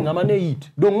 2016 ng'ama ne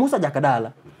hit. Dong Musa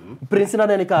Jakadala. Prince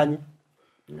Indah ne kanye?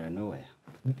 Nowhere.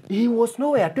 He was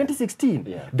nowhere 2016.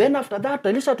 Then after that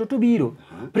Elisha Tutu biro.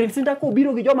 Prince Indah ko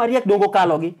biro gi joma riek dongo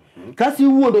kalogi. Kasi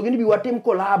wuondo gini bi watim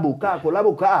collabo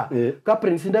ka. Ka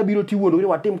Prince Indah biro ti wuondo gini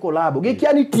watim collabo. Gi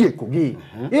kia ni tieko gi.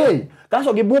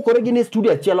 Kaso gi bukore gini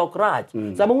studio achiel okrach.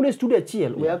 Sama une studio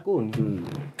achiel we akoni.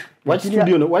 Watch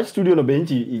studio no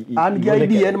benchi an gi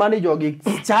idea en mane jogi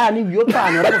cha ni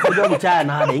yotanyo ra jogi cha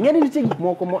nade. Ng'eni nitie gik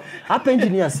moko apenji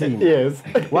ni Simy. Yes.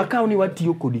 Wakao ni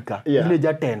watiyo kodika. Ile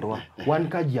jatendwa. Wan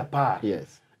ka ji 10.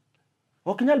 Yes.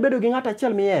 Ok nyal bedo gi ng'ata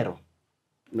achiel miero.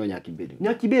 No nyaki bedo.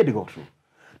 Nyaki bedgo.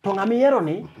 To ng'amiero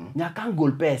ni nyaka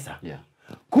ngol pesa.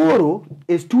 Koro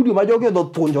e studio ma jogi odho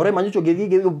thunjore manyocho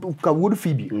gi ka Wood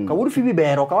Phoebe. Ka Wood Phoebe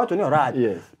bero ka wacho ni orach.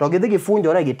 To gidhi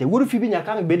gifunjore gite. Wood Phoebe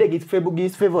nyaka bede gi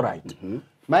favorite.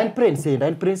 Ma en Prince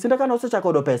Indah kana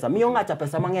osechako do pesa. Miyo ng'acha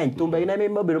pesa mang'eny. Thumbe ine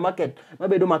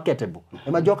mabedo marketable.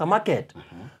 Ema joka market.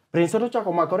 Prince to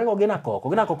chako makore go gina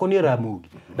koko ni Ramogi.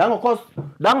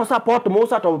 Dango support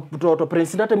Musa to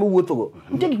Prince date mu wuotho go.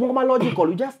 Nitie gik moko ma logical,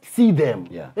 you just see them.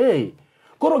 Hey.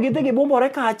 Koro gidhi gibumbore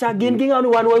kacha gin ging'ani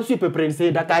wan wasiepe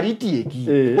Prince da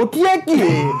karitieki. Otieki.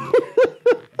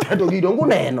 To gidongo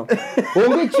neno.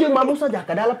 Onge chieng' ma Musa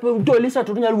jaka dala to Elisa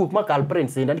to nyalo wuok makal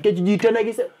Prince da nikech ji tene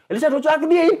gi Elisa to chak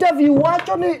di interview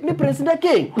wacho ni Prince da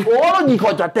king. Oro ji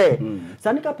kocha te.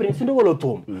 Sani ka Prince ndo golo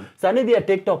thum. Sani dhi e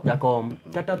TikTok jakom.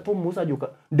 Kata thum Musa joka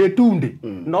de tunde.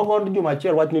 Nogo juma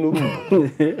achiel wach ni norumo.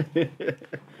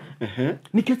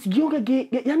 Nikech gionge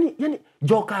yani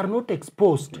joka are not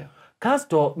exposed.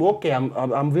 Casto, okay,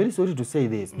 I'm very sorry to say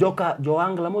this.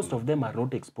 Ohangla, most of them are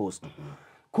not exposed.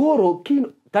 Koro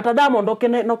kata Diamond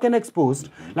no ken exposed,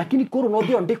 lakini koro no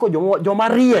dhi ondiko joma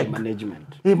riek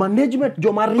management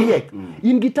joma riek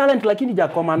in gi talent lakini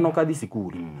jakoma no kadhi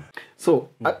sikul. So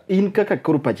in kaka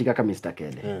koro pachi kaka Mr.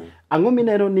 Kede ango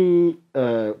mineno ni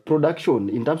production,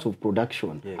 in terms of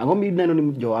production ango mineno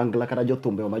ni Ohangla kata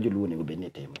jothumbe ma joluo nego bedni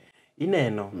timo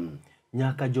ineno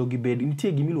nyaka jogi bed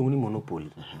nitie gimiluongo ni monopoly.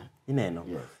 Ineno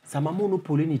sama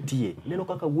monopoly nitie neno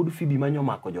kaka wuod Phoebe manyo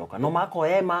mako joka no mako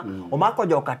ema omako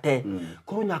joka te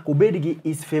koro nyako bed gi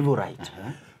is favorite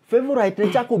favorite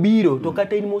ne chako biro to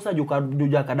kata in Musa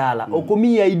joka dala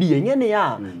okomi idea ngene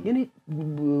ya ngeni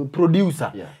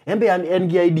producer embe en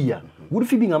gi idea wuod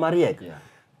Phoebe ngama riek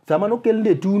sama no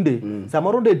kelnde tunde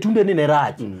sama ronde tunde ni ne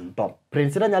rach to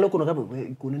Prince da nyalo kono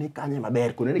kono ni kanye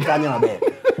maber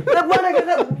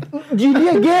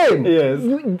GDA game. Yes.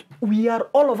 We are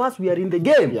all of us. We are in the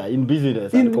game. Yeah, in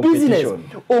business. In business.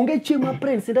 Onge chima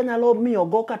Prince da nyalo miyo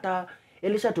go kata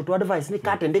Elisha to advice ni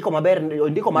kate ndiko maber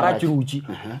ndiko marach ruchi.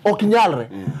 Okinyalre.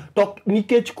 To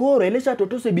nikech koro Elisha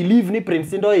to se believe ni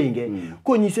Prince ndo inge.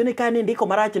 Ko nyise ni kane ndiko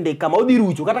marach ndika ma odhi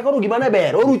rucho kata koro gima ne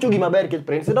ber. Orucho gima ber ke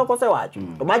Prince ndo kose wacho.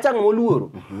 To machang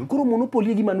moluoro. Koro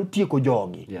monopoly gima notieko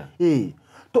jogi.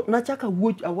 To nachaka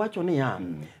awacho ni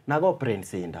nago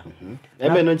Prince inda.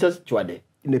 Ebe no just chwade.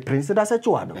 Ne Prince da se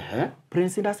chwado.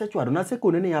 Prince da se chwado na se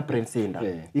kone ni ya Prince inda.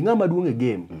 Inga maduong e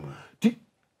game.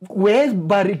 Wes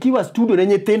barikiwa studio ne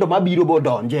nyithindo mabiro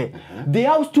bodonje. The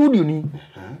house studio ni.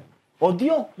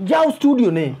 Odio jaw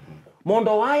studio ne.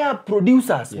 Mondo waya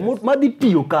producers madhi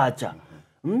tiyo kacha.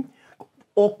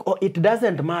 It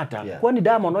doesn't matter. Kwani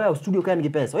Diamond oya studio kan gi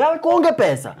pesa. Oya konge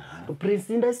pesa. To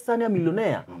Prince inda sana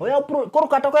millionaire. Oya koro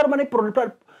kata kwer mane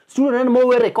studio ne mo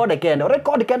we record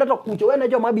kende to kucho wene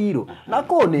joma biro.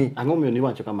 Nakoni ango miyo ni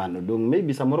wacho kamano dong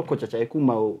maybe samoro kocha cha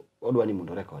kuma odwani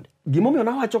mondo record. Gimomiyo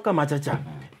na wacho kama chacha.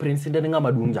 Prince inda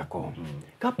ngama duong jakom.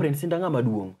 Ka Prince inda ngama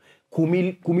duong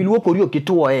kumiluoko rio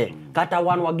kituoe kata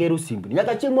wan wagero simbni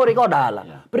nyaka chieng' moro iko dala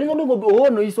Prince onego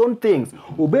own his own things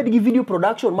obed gi video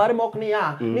production mare mok ni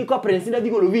ni ko Prince nda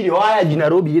digolo video haya ji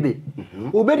Nairobi ide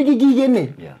obed gi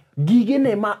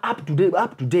gigene ma up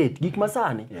to date gik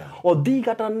masani odhi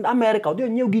kata America odhi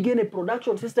onyiew gigene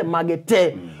production system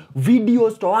magete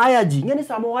videos to haya ji ngeni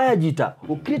samo haya jita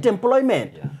o create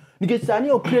employment nikech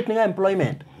sani o create nga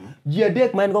employment ji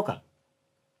adek man goka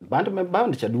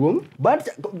Band cha duong. Band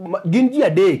gin ji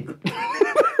adek.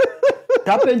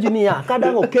 Tap engineer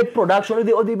kadango ket production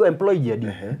odhi employ ji adi.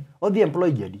 Odhi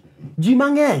employ ji adi. Ji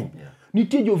mang'eny.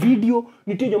 Nitie jo video,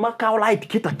 nitie jo makao light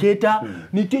keta,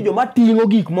 nitie jo matingo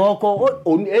gik moko,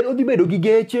 odhi bedo gi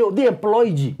geche, odhi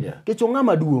employ ji. Kech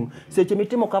ng'ama duong. Seche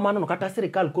mitimo kamano no kata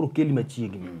sirikal koro keli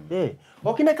machiegni.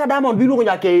 Okine ka Diamond biluongo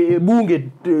nyake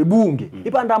bunge.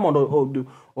 Ipa Diamond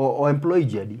o employ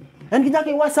ji adi. En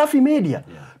ginyake Wasafi Media.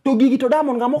 To gigi to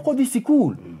Diamond ngamoko dhi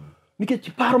sikul.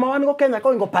 Nikech paro ma wan go Kenya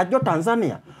ko ingo pach jo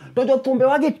Tanzania. To jo thumbe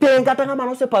wagi teng kata ngama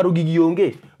no se paro gigi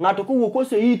onge. Ngato ko wuok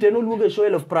ose ite no luonge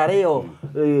show of Prario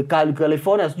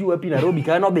California siju wapi Nairobi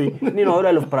ka no be ni no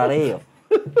of Prario.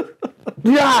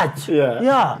 Yach.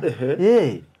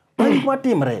 Ai kwa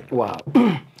timre. Wow.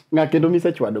 Ngakendo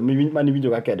mise chwado mani winjo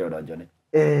ka Kede odonjone.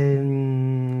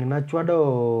 Na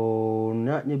chwado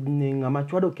ngama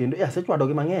chwado kendo se chwado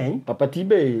gi mang'eny papati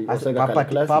be osega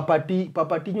class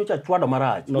papati nyocha chwado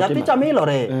marach nyathi cha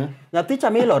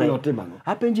milore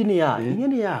apenji ni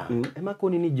ingeni ema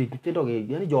koni ni jitendo ge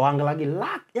yani Ohangla gi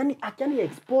lak yani akiani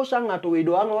exposure ngato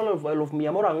wedo ang'o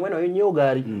 1400 nyiew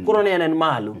gari koro ne en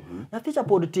malo nyathi cha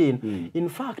pod tin in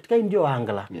fact ka in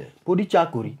Ohangla pod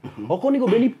ichakori okoni go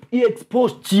beni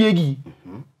expose chiegi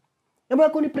Ema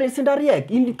koni Prince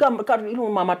Ndariek in ka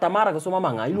mama Tamara ko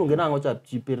mama iluonge nango cha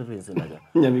chipere Prince Ndariek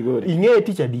Nyamigori ing'e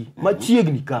ticha di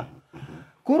machiegni ka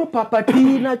koro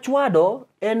papati na chwado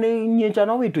en nyecha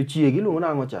no wito chiegi iluongo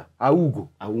nango cha Augo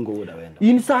woda wendo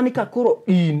in sani ka koro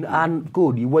an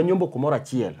kodi wanyombo komora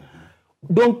achiel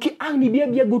donc an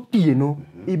bia gotieno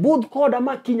ibudh koda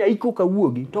ma kinya iko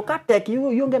kawuogi to ka tek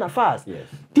ionge nafas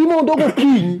timo ndogo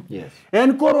kinyi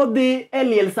en koro dhi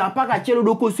eliel sa paka achiel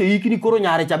do koseiki ni koro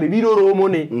nyare cha biro romo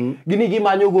ne gini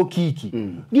gimanyo go kiki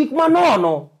gik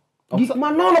manono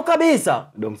kabisa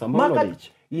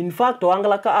in fact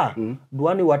Ohangla ka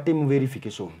dwani watim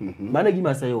verification mane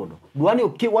gima sayudo dwani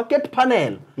waket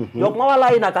panel jok ma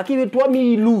wala ina ka kiwi to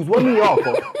mi lose wami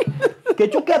oko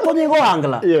kechu ketho nyingo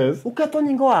Ohangla uketho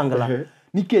nyingo Ohangla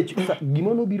nikech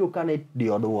gimono biro kane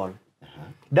diodwol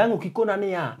dango kikona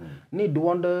ni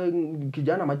duond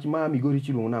kijana machima Migori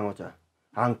chiluongo nango cha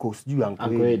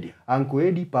Uncle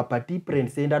Eddie Papati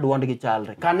Prince enda duond gi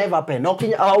chalre can never pen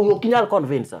okinyal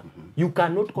convince you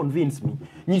cannot convince me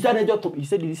nyisa ne jothum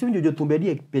isedisi jothumbe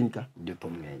die penka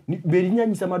jothum ng'eny beri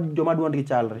nyanyisa joma duond gi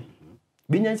chalre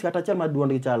binyanyisa kata chal ma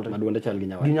duond gi chalre ma duonde chal gi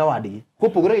nyawadgi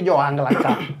kopogore gi jo Ohangla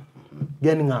ka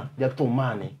gen nga jathum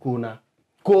mane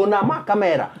kona ma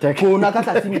kamera kona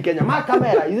kaka Simy Kenya ma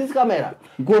kamera is this camera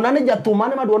kona ne jathum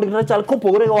mane ma duond gi chal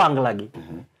kopogore gi Ohangla gi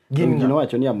gino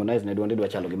wacho ni Harmonize ne duonde dwa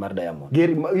chalo gi mar Diamond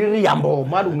geri yambo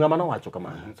madu ngama no wacho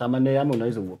kamano sama ne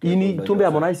Harmonize wuok ini tumbe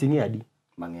Harmonize ngi adi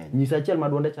mang'eny nyisa achiel ma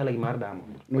duonde chalo gi mar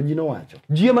Diamond no jino wacho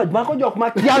jie mako jok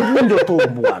ma kial winjo to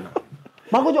bwana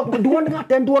mako jok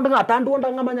duond ng'ata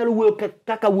ngama nyalo wuoyo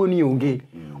kaka wuoni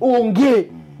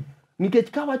onge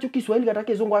nikech ka wacho Kiswahili kata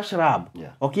kizungu ashrab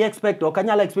ok expect ok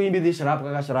anyala expect bi shrab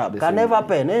kaka shrab can never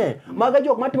pen maga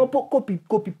jok matimo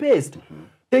copy paste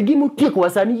Tegimu tieko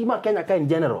wasanii ma Kenya ka in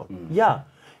general.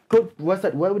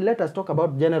 Let us talk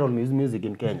about general music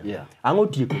in Kenya. Ango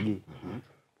tieko gi.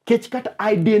 Kech kata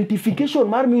identification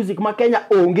mar music ma Kenya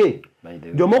onge.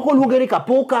 Jomoko luongere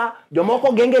kapoka,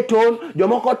 jomoko genge tone,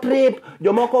 jomoko trip,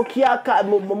 jomoko kiaka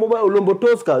olombo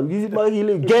toska,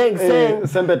 gang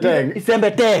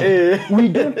sembeteng. We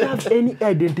don't have any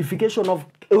identification of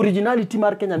originality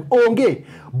mar Kenya onge.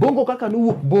 Bongo kaka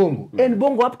nuwuok bongo. En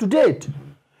bongo up to date.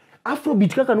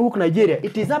 Afrobeat kaka nuwuok Nigeria,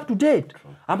 it is up to date.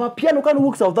 Ama piano kanu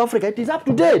wuok South Africa, it is up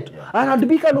to date.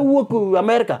 R&B kanu wuok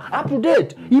America, up to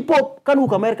date. Hip hop kanu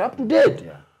wuok America, up to date.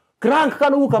 Crank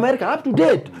kanu wuok America, up to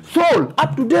date. Soul,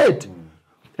 up to date.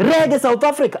 Reggae South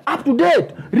Africa, up to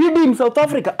date. Rhythm South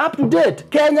Africa, up to date.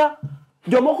 Kenya,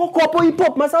 jomoko kopo hip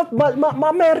hop ma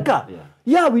America.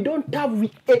 We don't have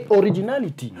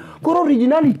originality. Koro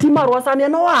originality marwasani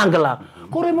no Ohangla.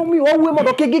 Kore mo mi wawe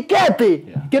modo ke gikete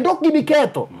kendo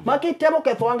gibiketo maki temo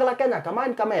ketho Ohangla Kenya kama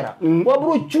kamera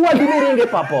wabro chua di ringe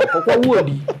papo kwa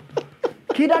wuodi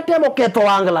kida temo ketho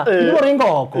Ohangla bro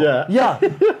ringo oko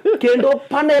kendo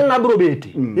panel na bro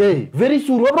beti very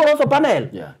soon wabro loso panel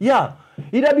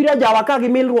ida bira jawa ka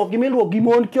gimilruok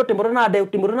gimon kio timore nade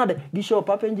gi show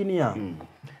pap engineer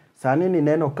sani ni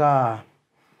neno ka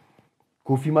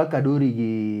Kofi Makadori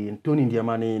gi Tony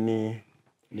Ndiamani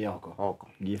ni oko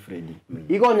gi Freddy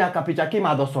igo nyaka picha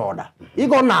kimadho soda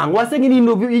igo nang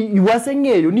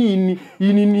waseng'eyo ni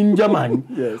in Germany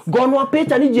gonwa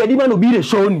picha ni ji adi mano bire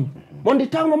shoni mondo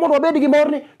tang'o mondo wabed gi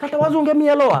morni kata wazunge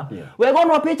mielowa we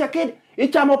gonwa picha kid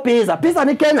ichamo pizza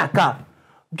ni Kenya ka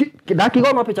daki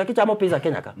gonwa picha kichamo pizza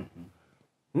Kenya ka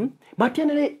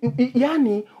matiene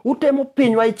yani utemo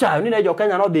pinywa ichayo ni ne jo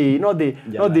Kenya no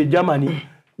dhi Germany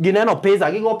gineno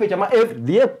pesa gigo picha ma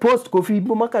the post Kofi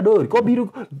Makadori ko biru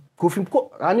Kofi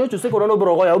ko anyo chose ko no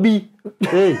brogoya obi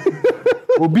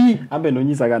obi ambe no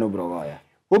nyisa gano brogoya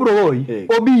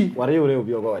obi wariure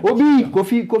obi ogoya obi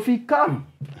Kofi kam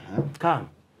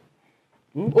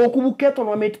okubuketo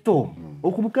no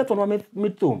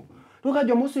metom to ka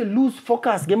jomo se lose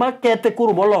focus ge ma kete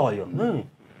kuru moloyo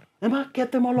ema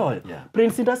kete moloyo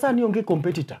Prince Ndasani onge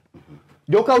competitor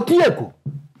joka otieko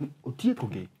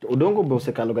ge Odongo be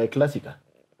osekalo ga klasika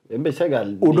embe sega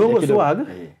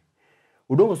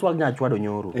Odongo swag nya chwado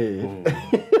nyoro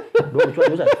Odongo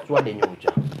chwade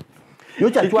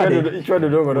nyocha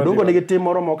Odongo nigi tim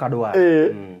moro mokadwa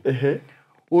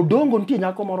Odongo nitie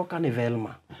nyako moro kane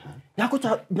Velma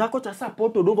nyako cha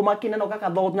support Odongo makineno kaka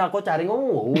dhot nyako cha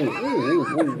ringo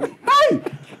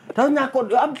ta nyako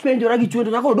apenjora gi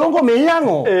chwendo nyako Odongo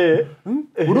meyango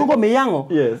Odongo meyango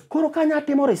koro kanya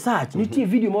timo research nitie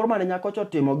video moro mane nyako cho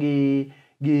timo gi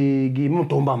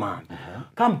Mtumba Man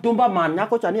ka Mtumba Man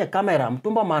nyako cha nie kamera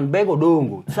Mtumba Man bego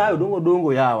Odongo sayo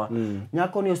Odongo yawa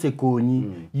nyako ni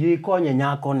osekonyi ye konye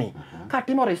nyako ni ka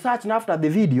timo research na after the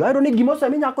video I don't need gimo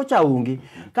sami nyako cha ungi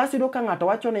kasi do ka ng'ato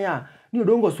wacho ne ni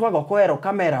Odongo swago koero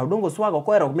kamera Odongo swago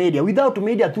koero media without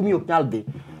media tumi ok nyalde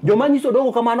joma nyiso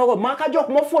Odongo kamano maka jok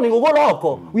mofoni go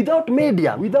loko without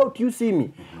media without you see me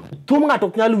tum ng'ato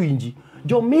ok nyal winji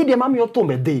jo media mamiyo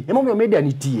thumbe dhi emomiyo media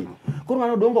nitie koro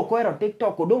ng'ano Odongo koero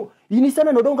TikTok Odongo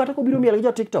inisana Odongo kata ko biro miel gi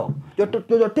jo TikTok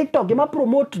jo TikTok gima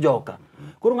promote joka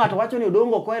Koro ng'ato wacho ni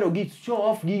Odongo kohero gi show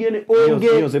off gigene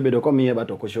Ni osebedo komiye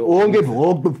bato ko show. Onge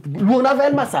luongna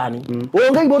Velma sani.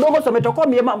 Onge gi Odongo some to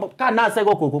komiye ka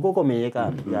nasego koko miye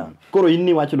ka. Koro in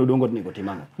ni wacho ni Odongo ni go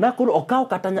timano. Na koro okaw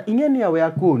kata ing'eni yawe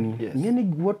akoni.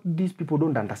 Ing'eni what these people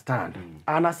don't understand.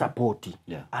 Ana support.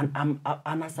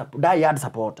 Ana support. Diehard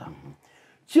supporter.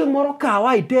 Chieng' moro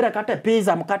kawa itera kata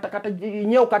pizza kata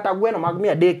nyiew kata gweno mag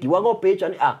 300 wago picha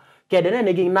ni KEDE ne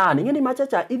nigi nani. Ing'eni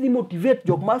machacha idhi motivate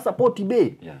jok ma support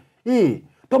be.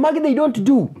 To magi they don't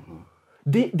do.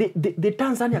 The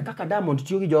Tanzania kaka Diamond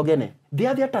tiyo gi jogene.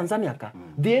 Dhia Tanzania ka.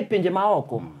 Dhia pinje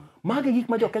maoko. Magi gik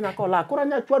ma jo Kenya ko la. Koro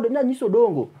nya chwado nya nyiso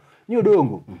Odongo. Ni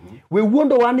Odongo. We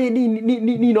wuondo wani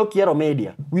ni no kiero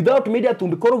media. Without media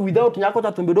tumbi koro without nyako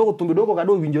ta tumbi dogo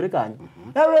kado winjore kanyo.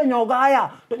 Ewe nyogaya.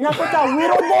 To nyako ta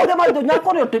wiro dhoge ma to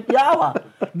nyako ne yawa.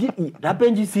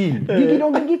 Rapenji sin.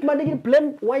 Gik ma nigi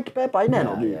plain white paper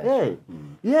ineno. Hey.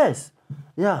 Yes.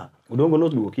 Yeah. Odongo no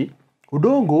duoki.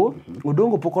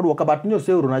 Odongo pok odwoka but no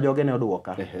seuro na joge ne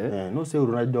odwoka. No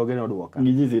seuro na joge ne odwoka.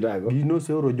 Ngiji sidago. No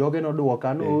seuro joge ne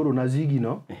odwoka no oro na zigi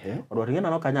no. Odwoka ngena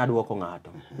no kanya dwoko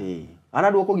ng'ato.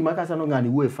 Ana dwoko gima kasa no ng'ani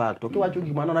wuo fact. Okiwacho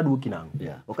gima no na dwoki nango.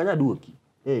 Okanya dwoki.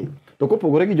 To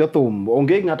kopogore gi jothum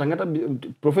onge ng'ata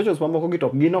professionals mamoko gi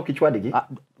tok gino kichwadigi.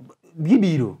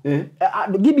 Gibiro.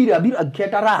 Gibiro abiro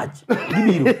ketarach.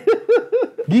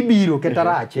 Gibiro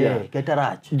ketarach.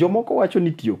 Ketarach. Jomoko wacho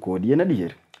ni tiyo kodi en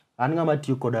adier. An ng'ama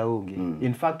tiyo koda onge.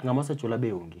 In fact ng'ama osechula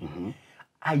be onge.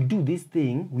 I do this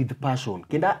thing with passion.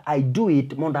 Kenda I do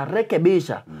it monda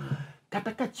rekebisha.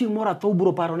 Kata ka chieng' moro atho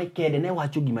biro paro ni KEDE ne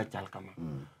wacho gima chal kama.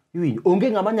 Iwinjo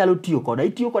onge ng'ama nyalo tiyo koda.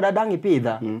 Itiyo koda dang'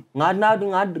 ipidha.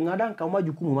 Ng'adang' kama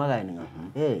jukumu maga en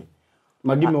ng'a.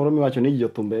 Magi moro miwacho ni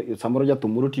jothumbe samoro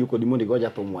jathum moro tiyo kodi mondo igo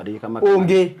jathum wadgi kama.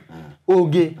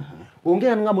 Onge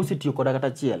an ng'ama osetiyo koda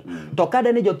kata chiel. To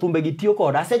kade ni jothumbe gi tiyo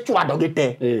koda asechwado gi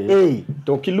te.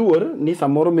 To kiluor ni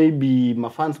samoro maybe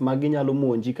mafans magi nyalo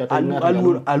monji kata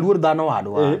aluor dhano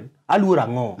wadwa. Aluor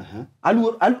ang'o?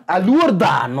 Aluor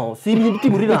dhano. Simi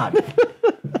timuri nade?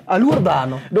 Aluor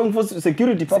dhano. Don't for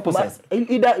security purposes.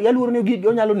 Yaluor ni gi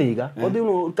onyalo nega. Odhi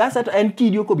no kasa en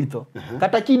kidi okobitho.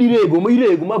 Kata kidi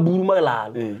rego ma buru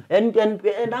malal.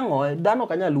 En ang'o? Dhano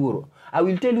kanya luoro. I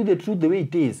will tell you the truth the way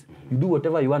it is. You do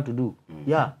whatever you want to do.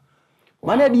 Yeah.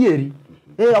 Mane adieri.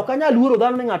 Okanya luoro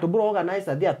dhano ni ng'ato bro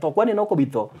organize adhi atho kwani no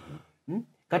okobitho.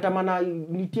 Kata mana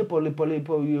nitie pole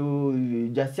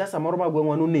jasiasa moro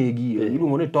magweng'wa nonegi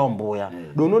iluongo ni Tom Mboya.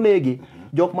 Do nonegi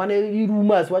jok mane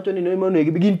rumas wacho ni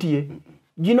nonegi bigintie.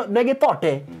 Gino negi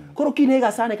thote. Koro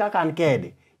kinega sane kaka an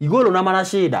KEDE. Igolo na mana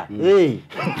shida.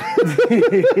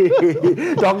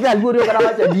 Tok ya luoro kana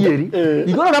wacha dieri.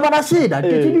 Igolo na mana shida.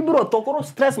 Tiji biro to koro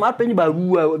stress mar peny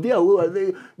barua.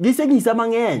 Gisegisa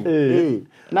mang'eny.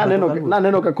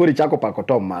 Naneno ka kori chako pako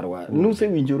Tom marwa. Nuse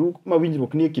winjoru ma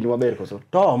winjruok ni kini maber koso.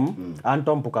 Tom, an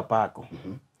Tom puka pako.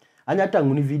 Anya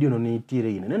tangu ni video no ni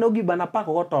tire ine. Neno gi bana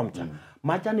pako go Tom cha.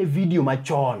 Macha ne video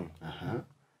machon.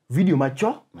 Video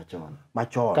machon.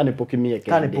 Kane pokimie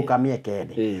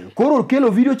KEDE. Koro kelo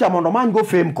video cha mondo man go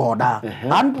fame koda.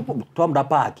 An Tom da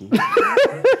paki.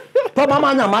 To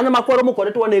manya makwaro mo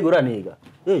kode to negora nega.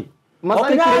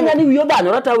 Okanya ni wiyo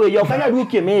danyo rata we yo kanya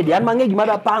duokie media an mang'e gima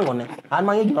da pango ne.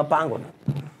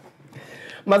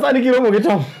 Masani kiromo gi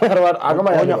Tom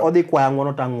onya odhi kwa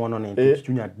ng'wono ta ng'wono ne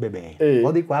chunya bebe.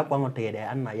 Odhi kwa ng'otede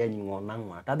an na ya nying'ona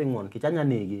ng'wa ta dhi ng'won kichanya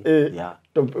negi. Ya.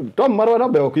 To Tom marwa no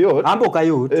be ok yot. Ambo ka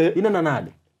yot. Inena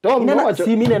nade? Tom no wacho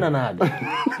simi inena nade?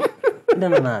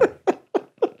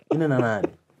 Inena nade?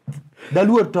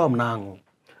 Daluor Tom nango.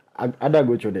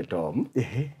 Adago chode Tom.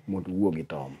 Mondo wuo gi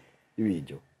Tom.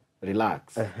 Iwinjo.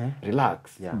 Relax.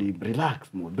 Deep relax.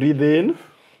 Breathe in,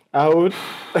 out.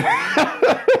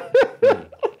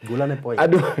 Gulane point.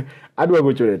 Adwa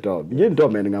gochore Tom. Yin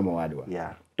Tom en ng'ama wadwa.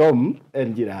 Tom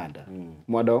en jiranda.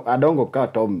 Adongo ka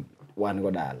Tom wan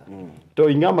go dala. To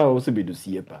ing'ama osebedo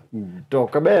siepa. To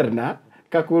kaberna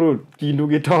ka koro kindu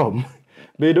gi Tom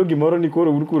bedo gimoro ni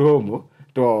koro un kuromo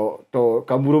to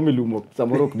kamuro milumo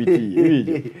samoro ok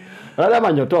biti. Rada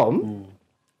manyo Tom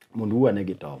mondo uane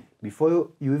gi Tom. Before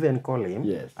you even call him,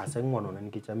 aseng'wono ne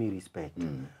nikech ami respect.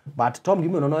 But Tom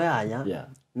gimono no yanya.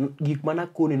 Gik mana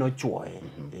koni no chuoye.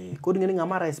 Kodi ng'eni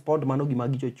ng'ama respond mano gima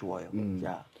gicho chuoyo.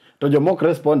 To jomok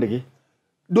respond gi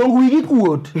dongo wigi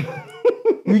kuot.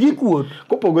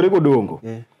 Kopogore go dongo.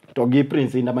 To gi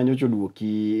Prince Inda manyocho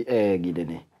duoki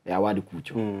gidene awad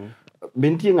kucho.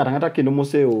 Bentie ng'ata kendo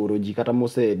moseoro ji kata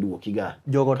moseduoki ga.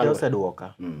 Jogo te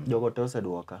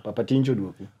oseduoka. Papa Tincho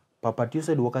duoki. Papa Tincho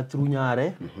oseduoka through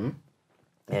nyare.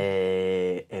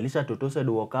 Elisha Toto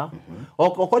oseduoka.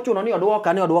 Ok ochuno ni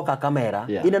oduoka kamera.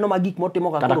 Ineno magik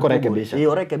motimo kata korekebisha.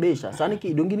 Orekebisha. Sani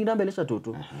kidongi ni namba Elisha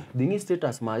Toto. Dingi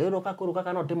status ma yodo ka koro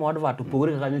kaka notimo advert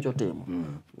pogore kaka nyocho timo.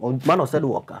 Mano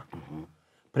oseduoka.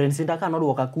 Prince Inda kan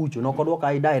oduoka kucho, nokoduoka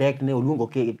ai direct ne oluongo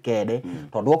KEDE,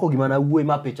 to duoko gima na wuoyi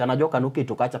ma picha na joka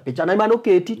noketo kacha picha na mano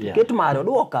keti, ket mare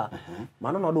oduoka.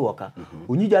 Mano noduoka.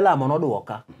 Onyi Jalamo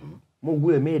noduoka.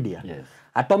 Mogwe media.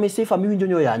 Atomi Sifa miwinjo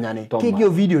nyo yanyane. Kigio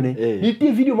video ne.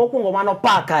 Nitie video mokwongo mano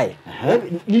paka e.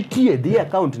 Nitie the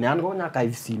account ne an go nyaka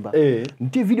i Simba.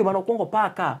 Nitie video mano kwongo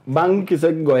paka. Bang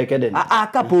kisego e KEDE.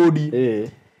 Ka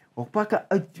podi. Opaka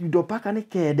do paka ne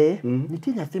KEDE,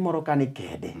 nitie nyathi moro ka ne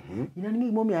KEDE. Ina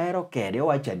ngi momi ahero KEDE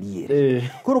owacha diere.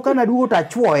 Koro kana duogo ta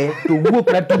chwoe to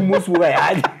wuok na tung mosuga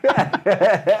yaji.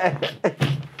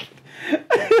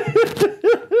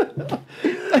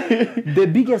 The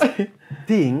biggest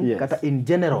thing kata in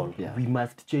general we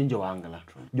must change Ohangla.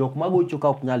 Jok magocho ka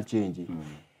ok nyal change.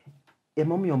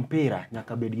 Emomiyo mpira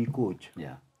nyaka bed gi coach.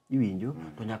 Iwinjo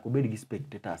to nyaka bed gi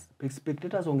spectators.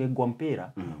 Spectators onge go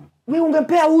mpira. We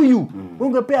ungepea huyu.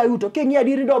 Ungepea huyu to kengi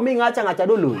adiri do mi ngacha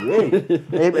do loyo.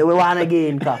 We wan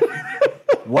again ka.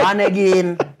 Wan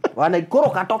again. Wan koro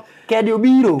kato KEDE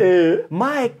obiro.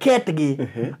 Mae ketgi.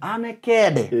 Ane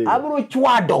KEDE. Abro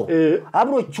chwado.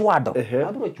 Abro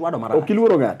chwado mara.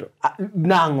 Okiluoro ngato.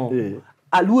 Nango.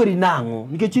 Aluori nango.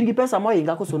 Nikech in gi pesa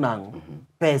moinga koso nango.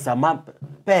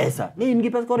 Pesa. Ni in gi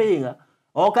pesa koro inga.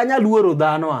 Okanya luoro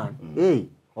dhano an.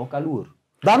 Okaluor.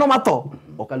 Dhano matho.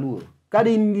 Okaluor.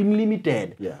 Kadi in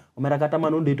limited. Omera kata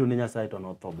mano ndeto ne Nyasaye to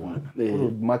notho bwana.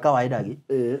 Koro makawaida gi.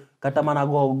 Kata mana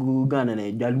go gane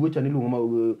ne jaluocha ni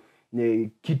luongo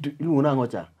kit luongo nango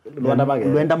cha.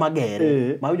 Lwenda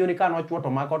magere. Mawinjo ni kan ochwo to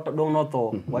mako dong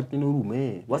notho. Wach ni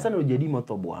orume. Wasaneno jadi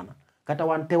motho bwana. Kata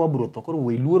wan te wabro tho koro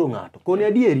we luoro ngato. Koni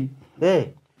adieri.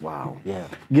 Wow.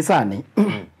 Gisani.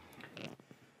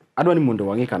 Adwa ni mondo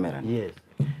wangi kamera.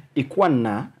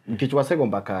 Ikwana nikech wasego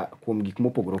mbaka kuom gik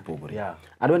mopogore opogore.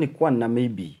 Adwa ni kwanna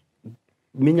maybe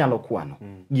minyalo kwano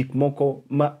gik moko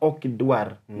ma ok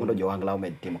idwar mondo jo Ohangla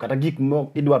omed timo kata gik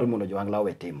moko idwaro mondo jo Ohangla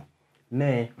owe timo.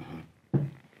 Ne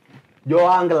jo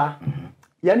Ohangla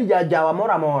yani jawa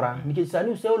mora nikech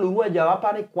sani useoluwa jawa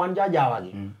pane kwan jawa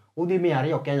gi. Udhi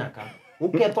 200 Kenya ka.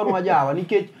 Uketho nwa jawa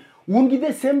nikech un gi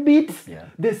the same beats,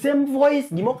 the same voice,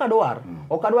 gimoka dwar.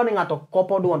 Okadwa ni ngato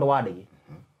kopo duond wadgi.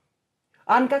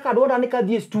 An kaka duonda ni ka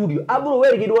dhi studio, abro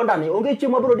wer gi duonda ni, onge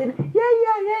chiemo abro din.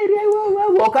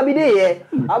 Okabideye.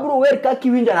 Abro wer ka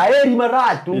kiwinja na eri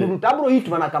marach, abro hit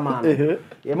mana kamano.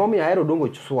 Emomi ahero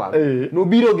dongo swag. No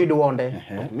biro gi duonde.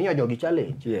 Miyo jogi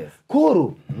challenge.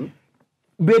 Koro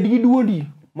bed gi duondi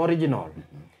original.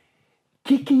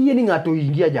 Kiki yeni ngato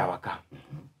ingia jawa ka.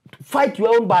 Fight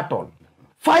your own battle.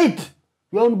 Fight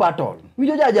your own battle.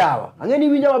 Winjo jawa. Angeni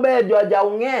winjo maber jo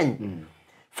jawa ngeny.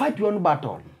 Fight your own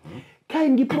battle. Ka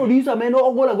in gi producer meno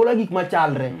ogola gik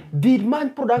machalre. Did man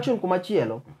production kuma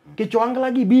chielo. Ke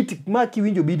Ohangla gi beat ma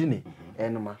kiwinjo bidni.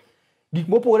 En ma. Gik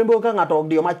mopogore mbo ka ngato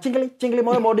dio ma chingli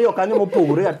mo dio kanyo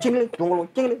mopogore ya chingli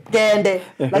kende.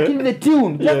 Lakini the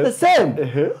tune just the same.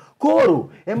 Koro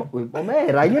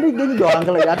omera yeni gi jo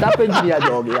Ohangla ya tap engineer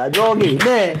jogi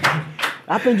ne.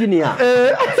 App engineer.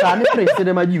 Sani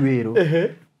president ma jiwero.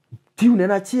 Tune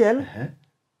na chiel.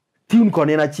 Tune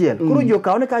kone na chiel. Koro jo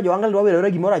kaone ka jo Ohangla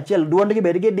dwawero gimoro achiel duond gi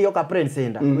bed gi dio ka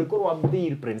president. We koro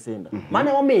wabir president.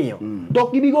 Mane omiyo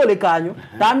tok gibi gole kanyo.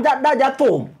 Tan da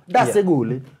thum da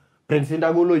segole. President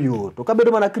agolo yo to ka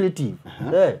bedo mana creative.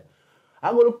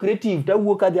 Agolo creative ta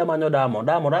wuok adhi amanyo Diamond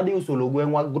adhi usolo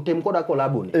gwengwa gutem koda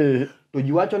collabo ni. To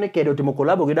ji wacho ni KEDE otimo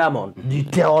collabo gi Diamond. Ji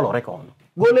te olore kono.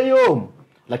 Gole yom.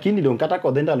 Lakini dong kata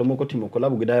kodhe ndalo moko timo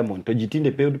collab gi Diamond to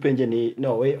jitinde penje ni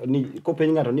ni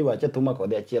kopenj ngato ni wache thuma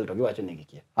kodhe achiel to giwacho ni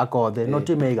gikia. Akodhe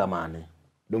notime higa mane?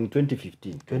 Dong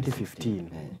 2015.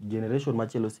 Generation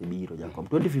machielo osebiro Jacob.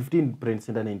 2015 Prince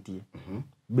Inda nentie.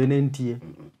 Benentie.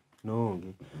 No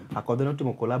ngi. Akodhe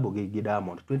notimo collab gi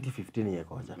Diamond 2015 ye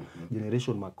koja.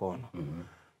 Generation makono.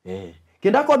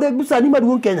 Kenda Akodhe busani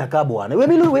maduong Kenya ka bwana.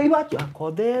 We wacho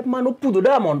Akodhe manopudho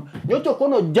Diamond nyocho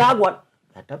kono Jagwa.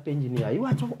 Ata penji ni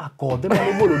ayiwacho Akodhe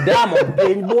manobolo Diamond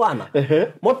penj bwana.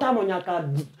 Motamo nyaka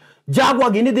Jagwa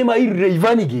gini dhi ma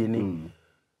Rayvanny gini.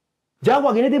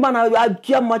 Jagwa gini dhi mana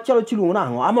kia machalo chilungo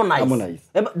nango Harmonize.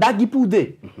 Dagi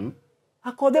pudhe.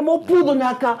 Akodhe mopudho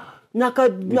nyaka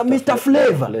Mr.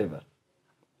 Flavor.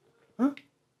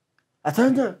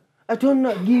 I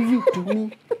don't give you to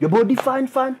me. Your body fine.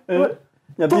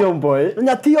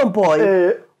 Nyathiyo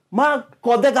boy. Ma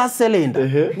Akodhe ga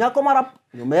cylinder. Nyako mara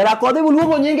mera Akodhe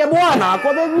buluongo nyinge bwana.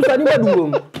 Akodhe busani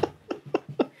maduong.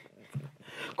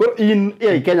 Koro in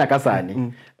Kenya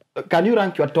kasani. Can you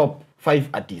rank your top 5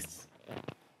 artists.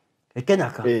 E Kenya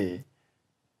ka. Eh.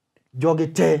 Jogi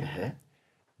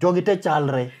te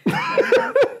chalre.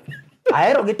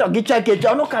 Aero gito gichake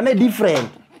chono kane different.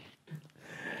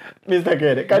 Mr.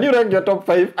 Kede, can you rank your top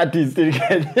 5 artists in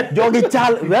Kenya? Jogi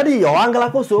chal, ready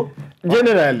Ohangla koso?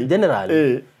 Generally.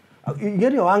 Generally.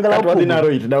 Ngeri Ohangla At what narrow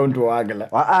it down to Ohangla.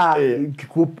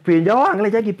 Kupenja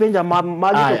Ohangla chaki penja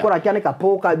magi to kora kyane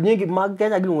kapoka nyingi mag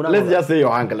Kenya gilunguna. Let's just say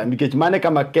Ohangla because mane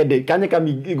kama Kede kanye kama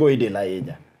igo ide la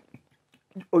eja.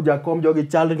 Oja kom jogi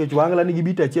chal ke Ohangla nigi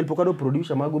beat achiel pokado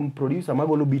producer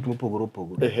mago lo beat mopogoro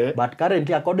opogoro. But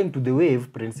currently according to the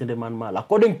wave Prince Ndeman Mal.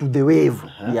 According to the wave.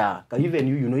 Yeah, even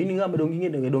you know ini ngama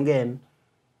dongen.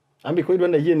 Ambi ko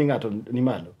idwanda yie ni ngato ni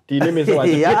malo. Ti ne meso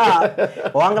wacho. Yeah.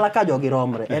 Ohangla ka jogi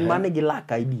romre. En mane gi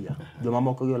lack idea. Joma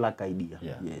moko gi lack idea.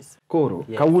 Yes. Koro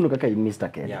kawuono kaka in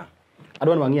Mr. Kede. Yeah.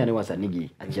 Adwan wangia ne wasani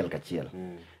gi achiel kachiel.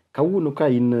 Kawuono ka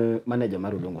in manager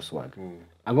mar Odongo Swag.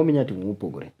 Ango minyati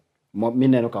mupogore.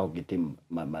 Mineno ka ok gitim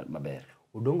maber.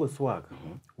 Odongo Swag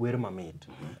wer mamit.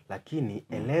 Lakini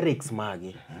lyrics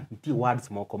magi nitie words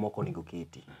moko nigo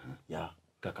keti. Yeah.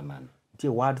 Kaka man. Nitie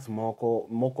words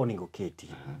moko nigo keti.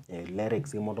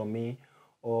 Lyrics mondo mi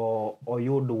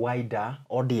oyud wider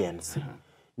audience.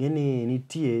 Ngeni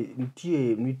nitie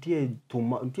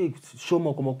show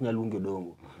moko nyaluonge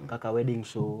Odongo. Kaka wedding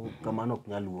show kamano ok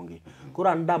nyaluonge. Koro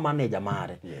anda manager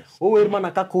mare. Ower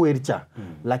mana kaka ower cha.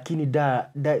 Lakini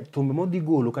da thumbe modhi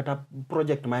golo kata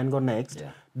project ma en go next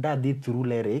da dhi through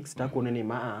lyrics ta kone ni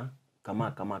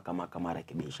kama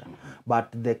rekebisha.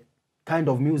 But the kind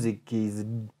of music is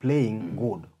playing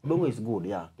good. Odongo is good,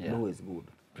 yeah. Odongo is good.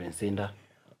 Prince Inda.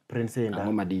 Prince Inda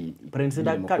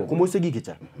kumose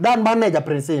gikicha. Dan manager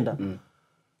Prince Inda.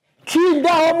 Kinda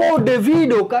homo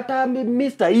Davido kata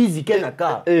Mr. Easy Kenya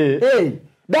ka. Hey,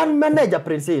 dan manager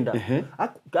Prince Inda.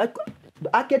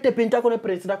 Akete pinta kone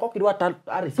Prince Inda kokidwa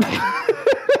arisa.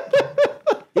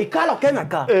 Ikalo Kenya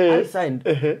ka. Signed.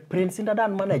 Prince Inda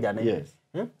dan manager ne. Yes.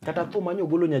 Kata to manyo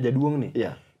golo nya jaduong ni.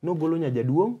 Yeah. No golo nya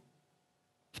jaduong.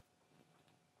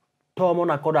 Tomo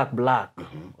na Kodak Black.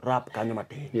 Rap kanyo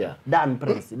matin. Yeah. Dan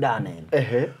Prince Dan en.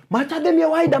 Macha dem ya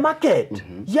wide market.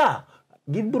 Yeah.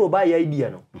 Gibro ba idea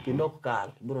no. Kendo kal.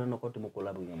 Bro no kotimo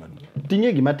collab gi ngama.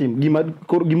 Tinge gima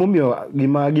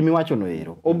wacho no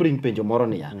ero. O bring penjo moro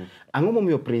niya. Ango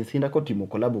momiyo Prince Inda kotimo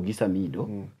collab gi Samido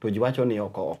to jiwacho ni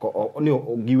ni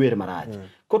giwer marach.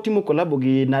 Kotimo collab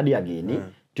gi Nadia Geni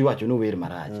tiwacho no wer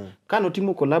marach. Kano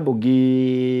timo collab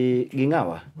gi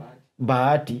ngawa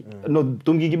Bahati no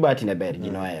tungi gi Bahati ne ber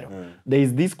jino ero. There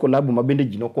is this collab mabende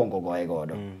jino kwongo goe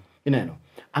godo. Ineno.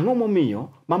 Ango momiyo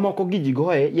mamoko gi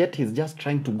goe yet he's just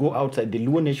trying to go outside the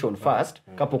Luo nation first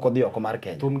kapoko dhi oko mar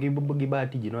Kenya. Thum gi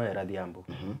Bahati jino era dhiambo.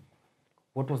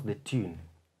 What was the tune?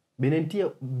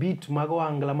 Benentie beat mago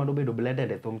Ohangla mado bedo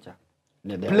blended e thumcha.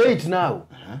 Play it now.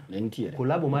 Nentie.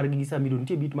 Collab mar gi Samido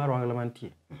nitie beat mar Ohangla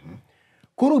mantie.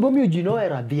 Koro bomiyo jino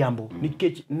era dhiambo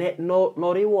nikech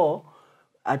no riwo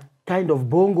a kind of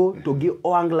bongo to gi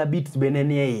Ohangla beats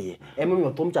benenie iye.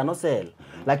 Emomiyo thumcha no sell.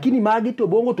 Lakini magi to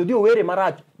bongo to dhi owere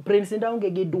marach. Prince Inda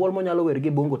onge gi duol monyalo wer gi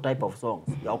bongo type of songs.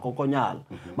 Ya oko nyal.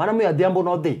 Mano miyo adhiambo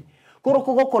no dhi. Koro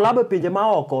kogo collab e pinje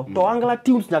ma oko to Ohangla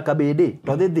tunes nyaka bede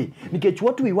to dhi. Nikech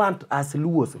what we want as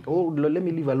Luos. Oh, let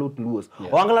me leave alone Luos.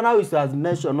 Ohangla now is as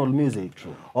national music.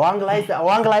 True.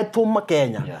 Ohangla thum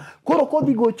Kenya. Yeah. Koro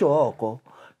kodhi gocho oko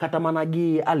kata mana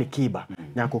gi Alikiba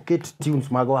nyako ket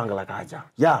tunes mag Ohangla kacha.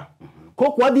 Yeah.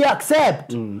 Kokwa dhi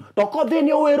accept to kodhi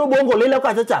ni owero bongo lele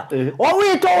kacha cha.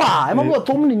 Owito wa ema mo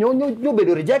thum ni nyo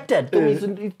bedo rejected. Thum is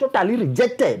totally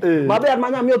rejected. Maber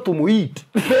manya miyo thum hit.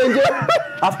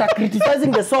 After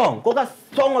criticizing the song, koka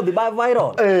song of the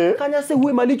viral. Kanya se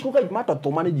huwe malich koka mato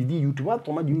thum mane jidi YouTube ma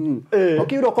thum ji.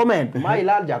 Okay, you comment. My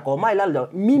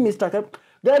large me Mr. Kede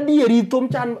gadieri thum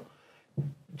chan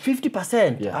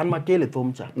 50% an makele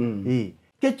thum cha.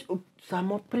 Kech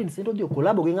samo Prince ndo dio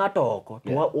collab gi ngato oko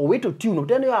to owito tune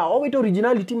tene owito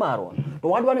originality marwa to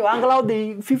wadwa ni Ohangla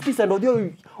the 50 cent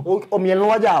odio omiel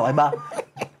wajawa ba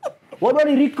wadwa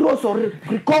ni recross or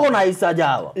recognize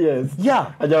ajawa. Yes.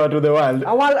 Yeah. Ajawa to the world.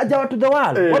 Ajawa to the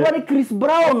world. Wadwa ni Chris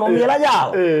Brown omiel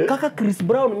ajawa. Kaka Chris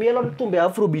Brown mielo tumbe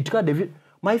Afrobeat ka David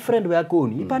my friend we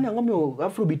akoni ipana ngomyo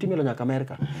Afrobeat mielo nyaka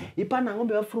America. Ipana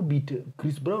ngomyo Afrobeat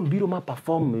Chris Brown biro ma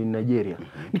perform in Nigeria.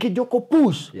 Niki joko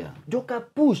push. Joka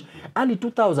push early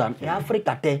 2000 e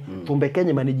Africa te tumbe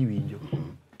Kenya maneji winjo.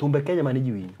 Tumbe Kenya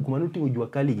maneji winjo. Kuma nutingo jua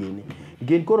kali gene.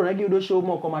 Gen koro nagi yudo show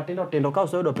moko matendo ka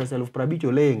oseyudo pesa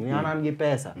 15,000 leng ni an gi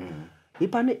pesa.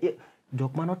 Ipane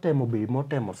jok manotemo be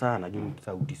motemo sana gi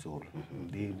Sauti Sol.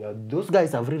 Those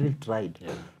guys have really tried.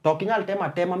 To kinyal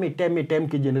tema mi tem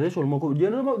ki generation moko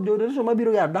generation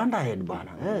mabiro ya danda head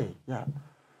bana. Hey, yeah.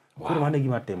 Koro mane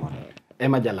gima timore.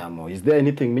 Emma Jalamo, is there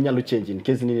anything minyalo change in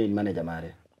case ni manager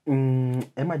mare?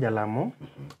 Emma Jalamo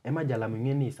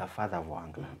ngeni is a father of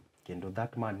Ohangla. Kendo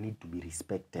that man need to be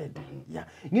respected. Yeah.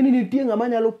 Ngeni nitie ngama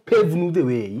nyalo pave nu the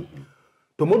way.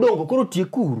 To modongo koro tie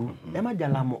kuru. Emma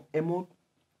Jalamo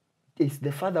is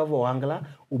the father of Ohangla,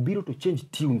 obiro to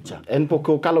change tune cha. En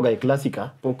poko kalo ga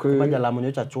classica, poko Emma Jalamo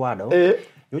nyocha chwado.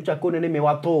 Nyocha kone ne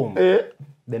mewathom.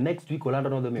 The next week Orlando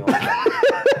no the mewathom.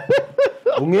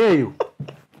 Ungeyo.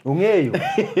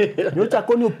 Nyocha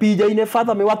kone opija ine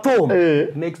father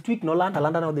mewathom. Next week no landa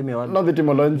no the mewathom. No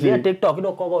timo lonji. Yeah, TikTok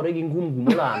ido kogore gi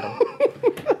ngum lando.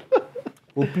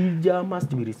 Opija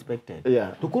must be respected.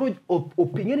 Yeah. To koro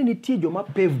opingeni nitie joma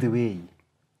pave the way.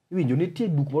 Iwinjo nitie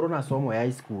book moro na somo e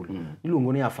high school.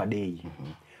 Iluongo ni Afadei.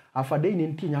 Afadei ni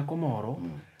nitie nyako moro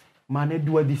mane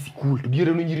dwa dhi school. To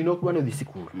diere no nyiri nok dwa dhi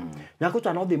school. Nyako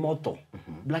cha no dhi moto.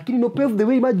 Lakini no pave the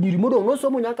way ma nyiri modong no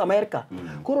somo nyaka America.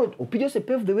 Koro opija se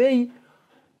pave the way.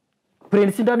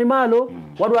 Prince ndani malo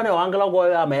wadwa ne Ohangla go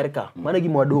America. Mane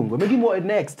gimo adongo. Maybe more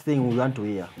next thing we want to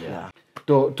hear. Yeah.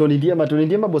 To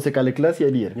nidiema bose kale class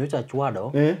ya dier. Nyocha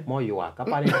chwado mo ywak.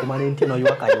 Kapani kumane nitie no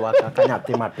ywak ka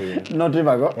nyathi matin. No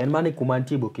timago. En mane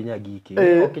kumantie bokinya giki.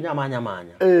 Okinya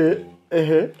manya.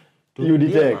 You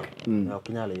detect.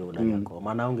 Okinyalo yuda yako.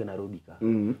 Mana onge Nairobi ka.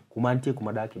 Kumantie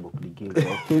kumadaki bokdiki.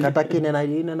 Kata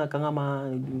kinena kangama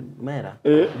mera.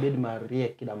 Bed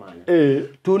mariek kidamanya.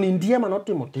 To nindiema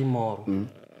notimo timoro.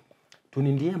 To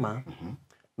nindiema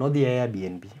no dhi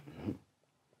Airbnb.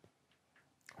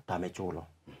 Tame chulo.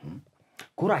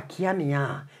 Kura kiani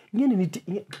ya. Ngeni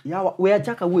we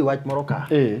achaka we wach moro ka.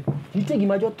 Nitie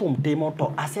gima jothum timo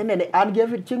to asenene an gi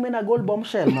chieng mena gold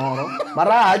bombshell moro.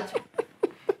 Marach.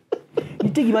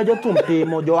 Nitie gima jothum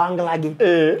timo jo Ohangla gi.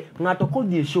 Ngato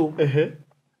kodhi e show.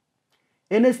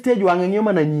 Ene stage wang'e ng'iyo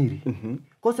mana nyiri.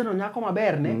 Kose no nyako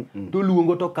maber ne to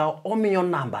luongo to ka omiyo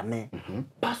namba ne.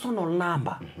 Personal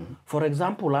number. For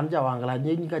example, an ja Ohangla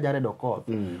nyinga Jared Okoth.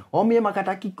 Omiye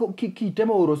makata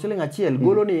kitemo oro siling achiel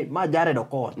golo ni ma Jared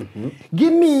Okoth.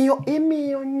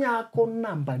 Imiyo nyako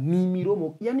namba ni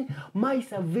miromo. Yani ma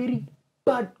is a very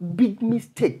big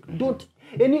mistake. Don't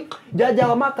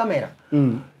jajawa ma kamera.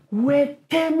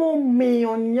 Wetemo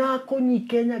miyo nyako ni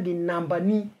Kenya gi namba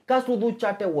ni kaso dhu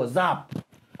chate WhatsApp.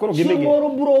 Koro gimegi moro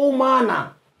bro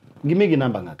umana. Gimegi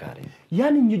namba ngakare.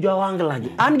 Yani nyu jo Ohangla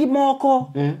gi. An gi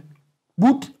moko.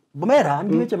 But bomera an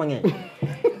gi weche mang'eny.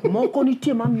 Moko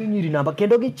nitie mamiyo nyiri namba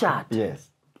kendo gi chat.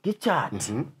 Yes. Gi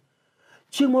chat.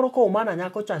 Chieng moro ko umana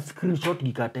nyako cha screenshot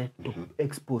gi kate to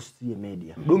expose ye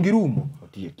media. Dongi rumo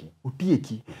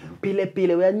otieki.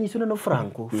 Pile we anyiso no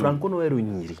Franco no ero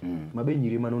nyiri. Mabe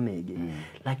nyiri manonege.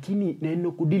 Lakini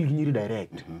neno ko deal gi nyiri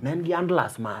direct. Nen gi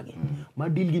handlers mage. Ma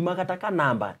deal gi makata ka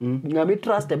namba. Ngami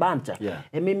trust e bancha.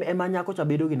 Ema nyako cha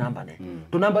bedo gi namba ne.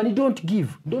 To namba ni don't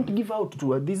give out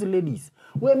to these ladies.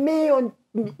 We miyo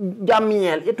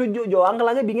jamiel eto jo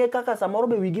Ohangla ge binge kaka samoro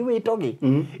be wigi witogi.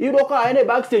 Iyudo ka ene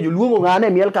backstage luongo ngane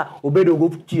miel ka obedo go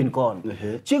chien kon.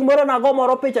 Chieng moro na go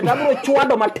moro picha tabro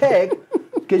chwado matek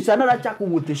kechana na chako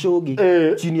wuothe shogi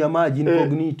chini ya maji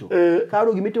incognito.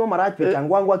 Karo gimitimo marach picha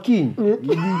ngwangwa kiny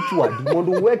gi chwadi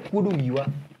mondo wek kudu giwa.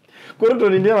 Koro to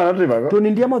nindiema notimago. To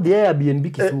nindiema dhi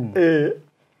Airbnb Kisumu.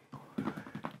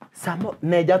 Samo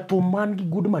ne jathum man gi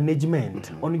good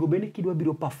management onigo bende kidwa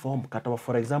biro perform kata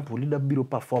for example leader biro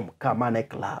perform kama ne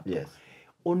club. Yes.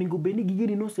 Onigo bende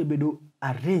gigeni no sebedo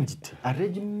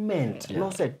arrangement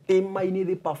no se tema ini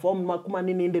dhi perform makuma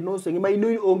ninde no se ngima ino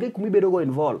onge kumi bedo go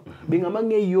involve. Binga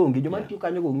mang'e yonge joma tiyo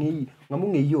kanyo go ng'e ngamu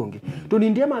ng'e yonge. To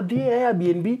nindiema dhi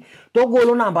Airbnb to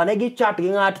golo namba ne gi chat gi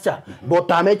ng'at cha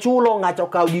botame chulo ng'acho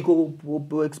kaw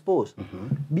giko expose.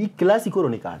 Bi classico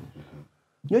ni kan.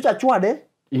 Nyocha chwade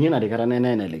ingina de kara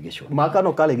nene allegation. Maka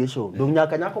no allegation. Dong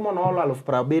nyaka nyako mono olalo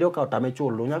prabedo ka otame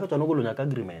chulo. Dong nyaka chano golo nyaka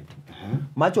agreement.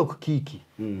 Machok kiki.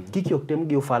 Kiki ok tem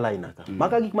gi ofala inaka.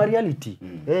 Maka gik ma reality.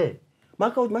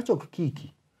 Maka machok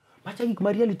kiki. Macha gik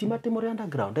ma reality matimore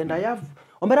underground. And I have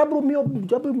omera bro miyo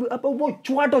apo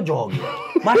chwato jogi.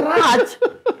 Marach.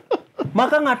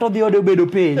 Maka ng'ato dhi ode obedo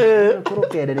piny. Koro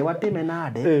kede ne watime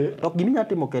nade. Ok giminya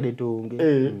timo kede to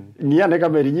onge. Ni ane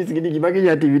kameri nyisi gini gima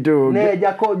kinya tv to onge. Ne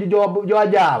jako jo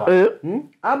ajawa.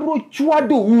 Abro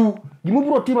chwado u. Gimo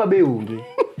bro tima be onge.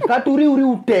 Katuri uri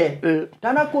ute.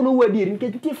 Tana kono wedieri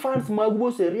nikech nitie fans mag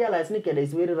bose realize ni kede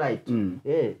is very right.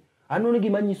 Anone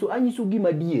gima anyiso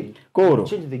gima dieri. Koro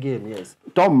change the game, yes.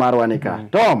 Tom marwane ka.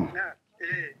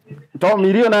 Tom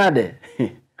irio nade?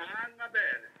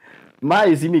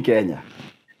 Mai Simy Kenya.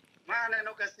 Mane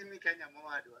no ka Simy Kenya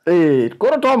mowadwa.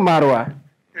 Koro Tom marwa.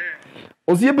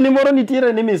 Osiep ni moro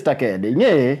nitiere ni Mr. Kede,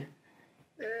 ng'e?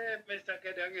 Mr.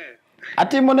 Kede ng'e.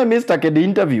 Atimo ne Mr. KEDE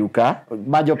interview ka,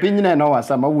 ma jopiny neno wa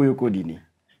sama wuoyo kodi ni.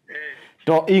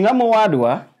 To ing'amo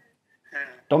wadwa,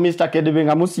 to Mr. KEDE be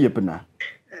ng'amo osiepna.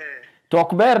 To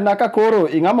ok ber na ka koro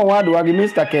ing'amo wadwa gi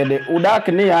Mr. KEDE udak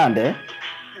ni ande,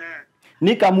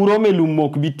 ni kamurome lum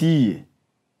mok bitie.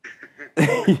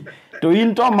 To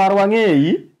in Tom marwa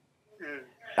ang'eyi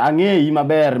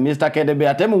maber. Mr. KEDE be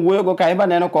atemo wuoyo go ka emba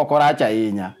neno kokorach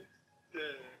ahinya.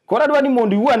 Kora dwa ni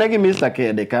mondo iwuane gi Mr.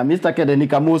 KEDE ka. Mr. KEDE ni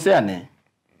kamose ane.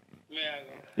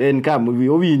 En kam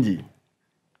owinji.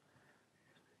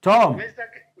 Tom. Mr.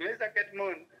 KEDE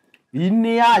mon.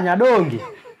 Ini anya dongi.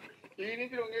 Ini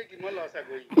biro ng'e gima losa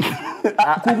go yi.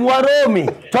 Kumwaromi.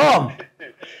 Tom.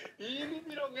 Ini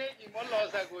biro ng'e gima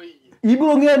losa go yi.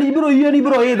 Ibiro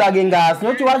idha gi ngas.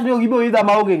 Nochi wach ni ibiro idha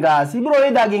ma oge ngas. Ibiro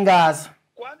idha gi ngas.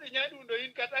 Kwanza nyadundo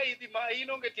in kata idhi ma in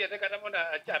onge tiende kata monda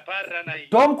aparra na yi.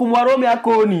 Tom kumwaromi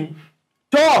akoni.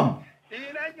 Tom.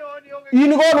 Ina nyoni onge.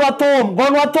 In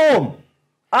gonwa thum.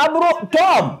 Abro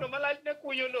Tom. No malach ne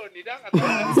kunyo loni danga.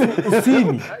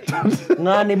 Simi.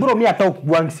 Ngani bro mi ata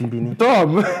kwang simbini.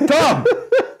 Tom.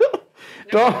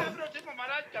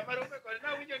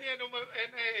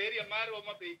 Area marwa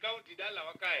mabe county dala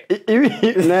wakae.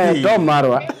 Ne Tom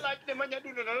marwa.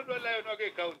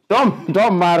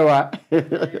 Tom marwa.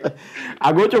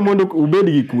 Agocho mondo ubed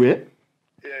gi kwe.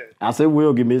 Ase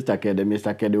wuoyo gi Mr. KEDE.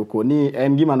 Mr. KEDE okoni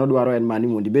en gima nodwaro en mani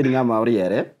mondo ibed ng'ama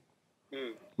oriere.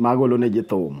 Magolo ne ji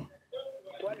thum.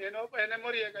 Kwani eno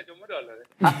morie ka jomo dolore.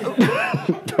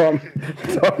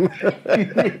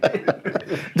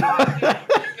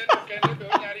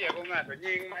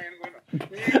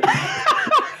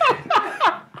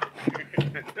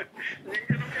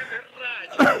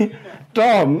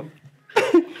 Tom.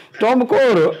 Tom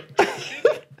koro.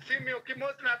 Simy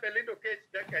okimosna belindo kech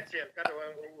dakika achiel kata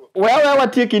wewe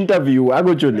watiek interview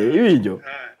agochone iwinjo.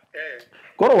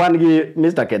 Koro wan gi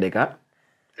Mr. KEDE ka.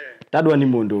 Tadwa ni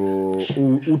mondo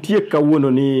utiek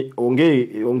kawuono ni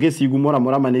onge sigu mora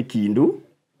mora mane kindu.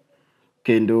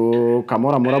 Kendo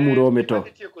kamora mora murome to.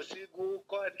 Tieko sigu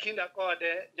kod kinda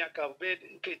kode nyaka bed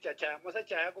kichacha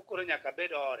mosecha go koro nyaka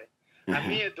bed ore.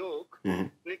 Amiye dhok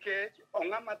nikech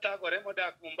ong'ama tagore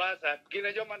modak Mombasa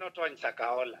gine joma notony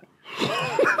Sakaola.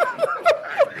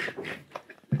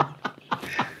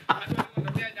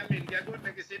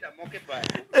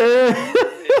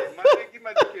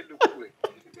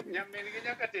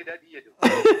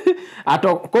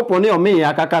 Ato kopo ni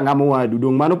omiya kaka ng'amo wadu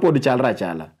dong mano pod chalra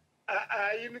chala.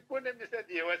 In kuonde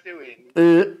misedhiye waseweni.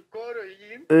 Koro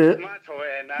in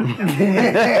matoena.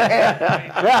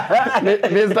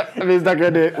 Mr.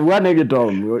 KEDE wane gi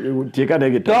Tom. Tieka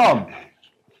ne gi Tom.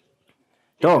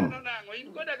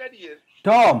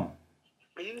 Tom.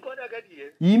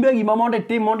 Imbe gima mondo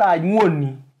tim mondo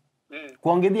anyuoni.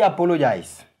 Kuong idhi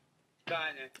apologize.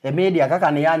 Kanye. E media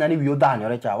kaka ni yanya ni wiyo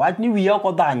dhanyore cha. Wach ni wiyo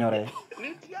oko dhanyore.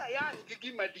 Nitia yan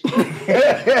gima di.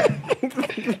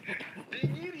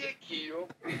 Dingirie kiyo.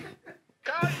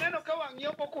 Ka neno ka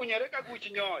wang'iyo pokunyore ka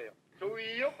guch nyoyo. To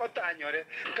wiyo kotanyore.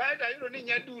 Kae tayudo ni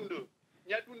nyadundo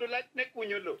lach ne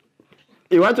kunyo lo.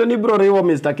 Iwacho ni bro riwo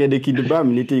Mr. KEDE kind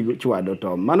bam ni ti chwado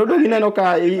Tom. Mano dongi neno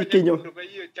ka ikinyo.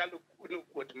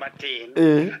 Kuot matin.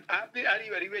 Abi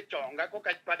ariwe chonga ko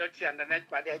kach pado tianda ne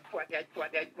pade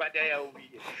ya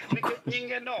uwie. Nikech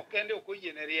nyinge no kende ok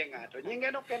oyiene rie ng'ato.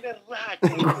 Nyinge no kende rach.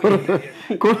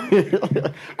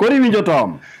 Kori winjo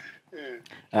Tom.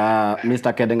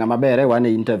 Mr. KEDE ng'ama bere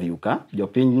wane interview ka.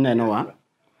 Jopiny neno wa.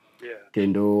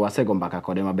 Kendo wasego mbaka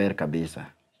kode maber kabisa.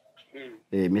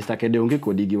 Mr. KEDE onge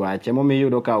kodi gi wache momiyo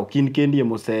yudo ka okin kendi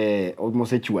mose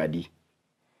chwadi.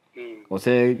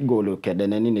 Ose golo KEDE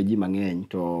neni ne ji mang'eny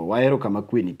to waero kama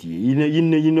kwe nitie.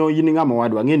 In ng'ama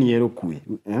wadwa ng'eni ero kwe.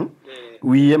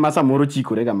 Wiye ma samoro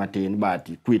chikore ga matin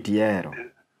bati kwe tiero.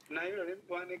 Na yuro ni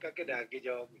bwane kake dak gi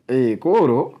jogi.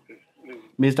 Koro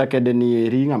Mr. KEDE ni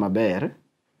eri ng'ama ber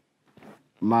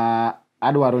ma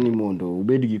adwaro ni mondo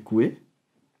ubed gi kwe.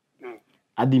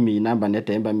 Adhi mi namba ne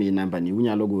temba mi namba ni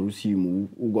unyalo goru simu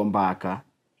ugo mbaka.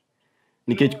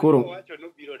 Nikech koro wacho no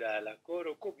biro dala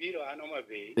koro ko biro ano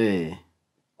mabe.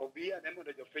 Obia ne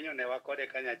mondo jofenyo ne wakode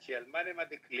kanyachiel mane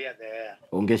madhi clear the air.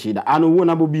 Onge shida. An owuon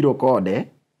abo biro kode.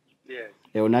 Yes.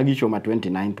 Onagi show ma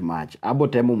 29th March. Abo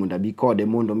temo mondo abi kode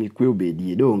mondo mi kwe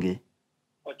obedie donge.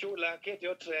 Ochula kete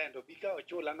o trend obika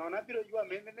ochula nona biro jua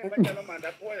mene ne machalo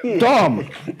manda puoyo. Tom.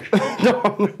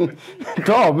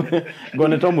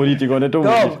 Gone Tom oriti.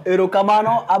 Tom,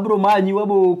 erokamano abro manyi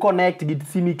wabo connect gi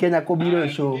Simy Kenya ko biro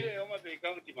show.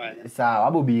 Sawa,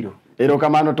 abo biro.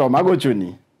 Erokamano Tom,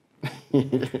 agochoni.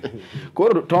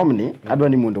 Koro Tom ni adwa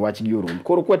ni mondo wach gi orum.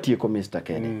 Koro kwatieko Mr.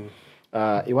 KEDE.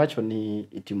 iwacho ni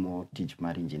itimo tich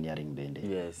mar engineering bende.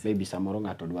 Yes. Maybe samoro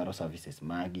ng'ato dwaro services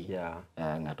magi. Yeah.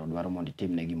 Ng'ato dwaro mondo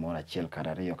itimne gimoro achiel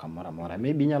kata ariyo kamoro amora.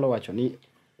 Maybe inyalo wacho ni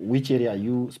which area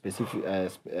you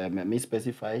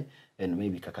specify and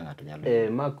maybe kaka ng'ato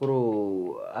nyalo. Ma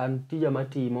koro an tija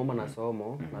matimo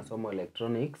nasomo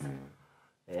electronics.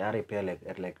 I repair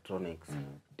electronics.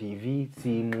 TV,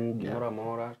 simu, gimoro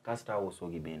amora, kasta uso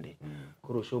gi bende.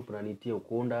 Koro shop na nitie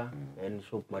Ukunda, en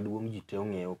shop maduong' ji te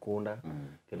ong'eyo Ukunda.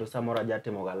 Kendo samoro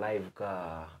ajatimo ga live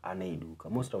ka ane e duka.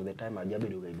 Most of the time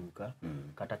ajabedo ga e duka,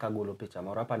 kata kagolo picha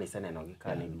moro hapa niseneno gi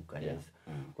ka ane e duka. Yes.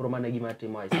 Koro mane gima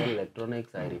timo, I sell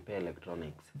electronics, I repair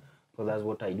electronics. So that's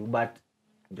what I do. But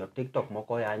jo TikTok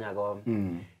moko yanya go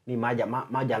ni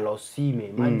maja los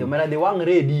sime, maja de wang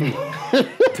radio.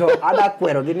 To ada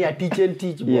kwero gini a teach and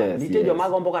teach boy. Nite jo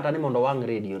magombo kata ni mondo wang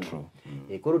radio no.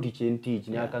 Koro teach and teach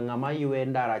nyaka ngama ywe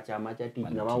ndara cha macha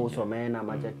teach, ngama uso mena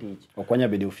macha teach. Okwanya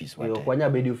bedi office wate. Okwanya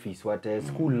bedi office wate.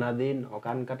 School na then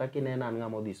okan kata kinena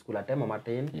ngama odhi school atemo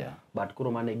matin. But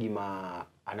koro mane gima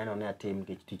aneno ne atim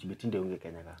ke tich betinde onge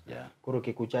Kenya ka. Koro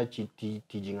ke kucha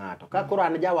tiji ngato. Ka koro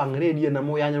an ja wang radio na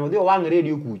moyanya no dhi wang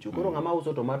radio kucho. Koro ngama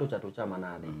uso tomato cha to chama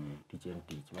nade. Teach and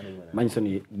teach. Manyiso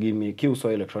ni gimi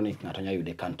kiuso electronic ngato nya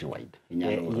yude countrywide.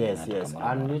 Yes.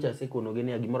 An nyocha sikono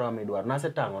gini gimoro amedwar.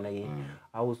 Nasetango negi.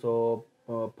 Auso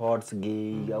pods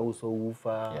gi, auso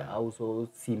woofer, auso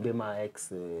simbe ma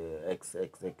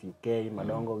UK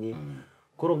madongo gi.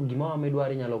 Koro gimoro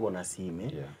amedwar inyalo gona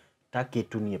sime.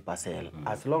 Taketuni e parcel.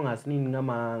 As long as ni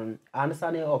ngama an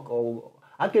sane ok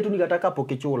aketuni kata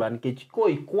kapok ichula nikech ko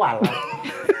ikwala.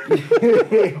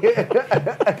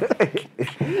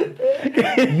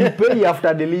 You pay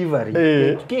after delivery.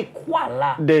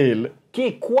 Kikwala. Deal.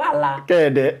 Kikwala.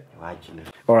 KEDE.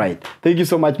 All right. Thank you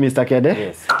so much, Mr. KEDE.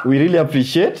 Yes. We really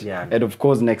appreciate. And of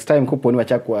course, next time koponi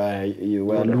wachakwa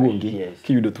luongi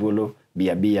kiyudo thuolo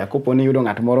bia. Koponi yudo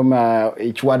ng'at moro ma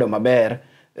ichwado maber.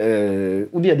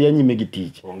 Udhi nyime gi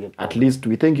tich. At least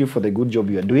we thank you for the good job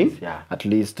you are doing. At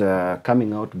least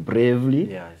coming out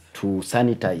bravely to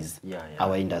sanitize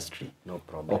our industry. No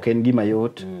problem. Ok en gima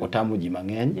yot, otamo ji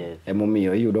mang'eny.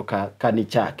 Emomiyo iyudo ka ni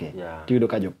chake. Tiyudo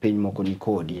ka jopiny moko ni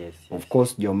kodi. Of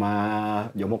course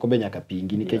jomoko be nyaka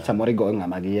pingi nikech samoro igoyo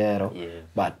ng'ama gihero.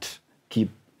 But keep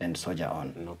and soldier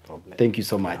on. No problem. Thank you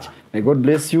so much. May God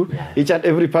bless you. Each and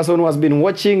every person who has been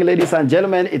watching, ladies and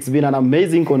gentlemen, it's been an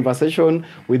amazing conversation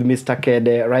with Mr.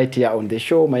 KEDE right here on the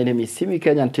show. My name is Simy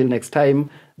Kenya. Until next time,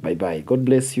 bye-bye. God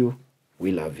bless you.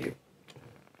 We love you.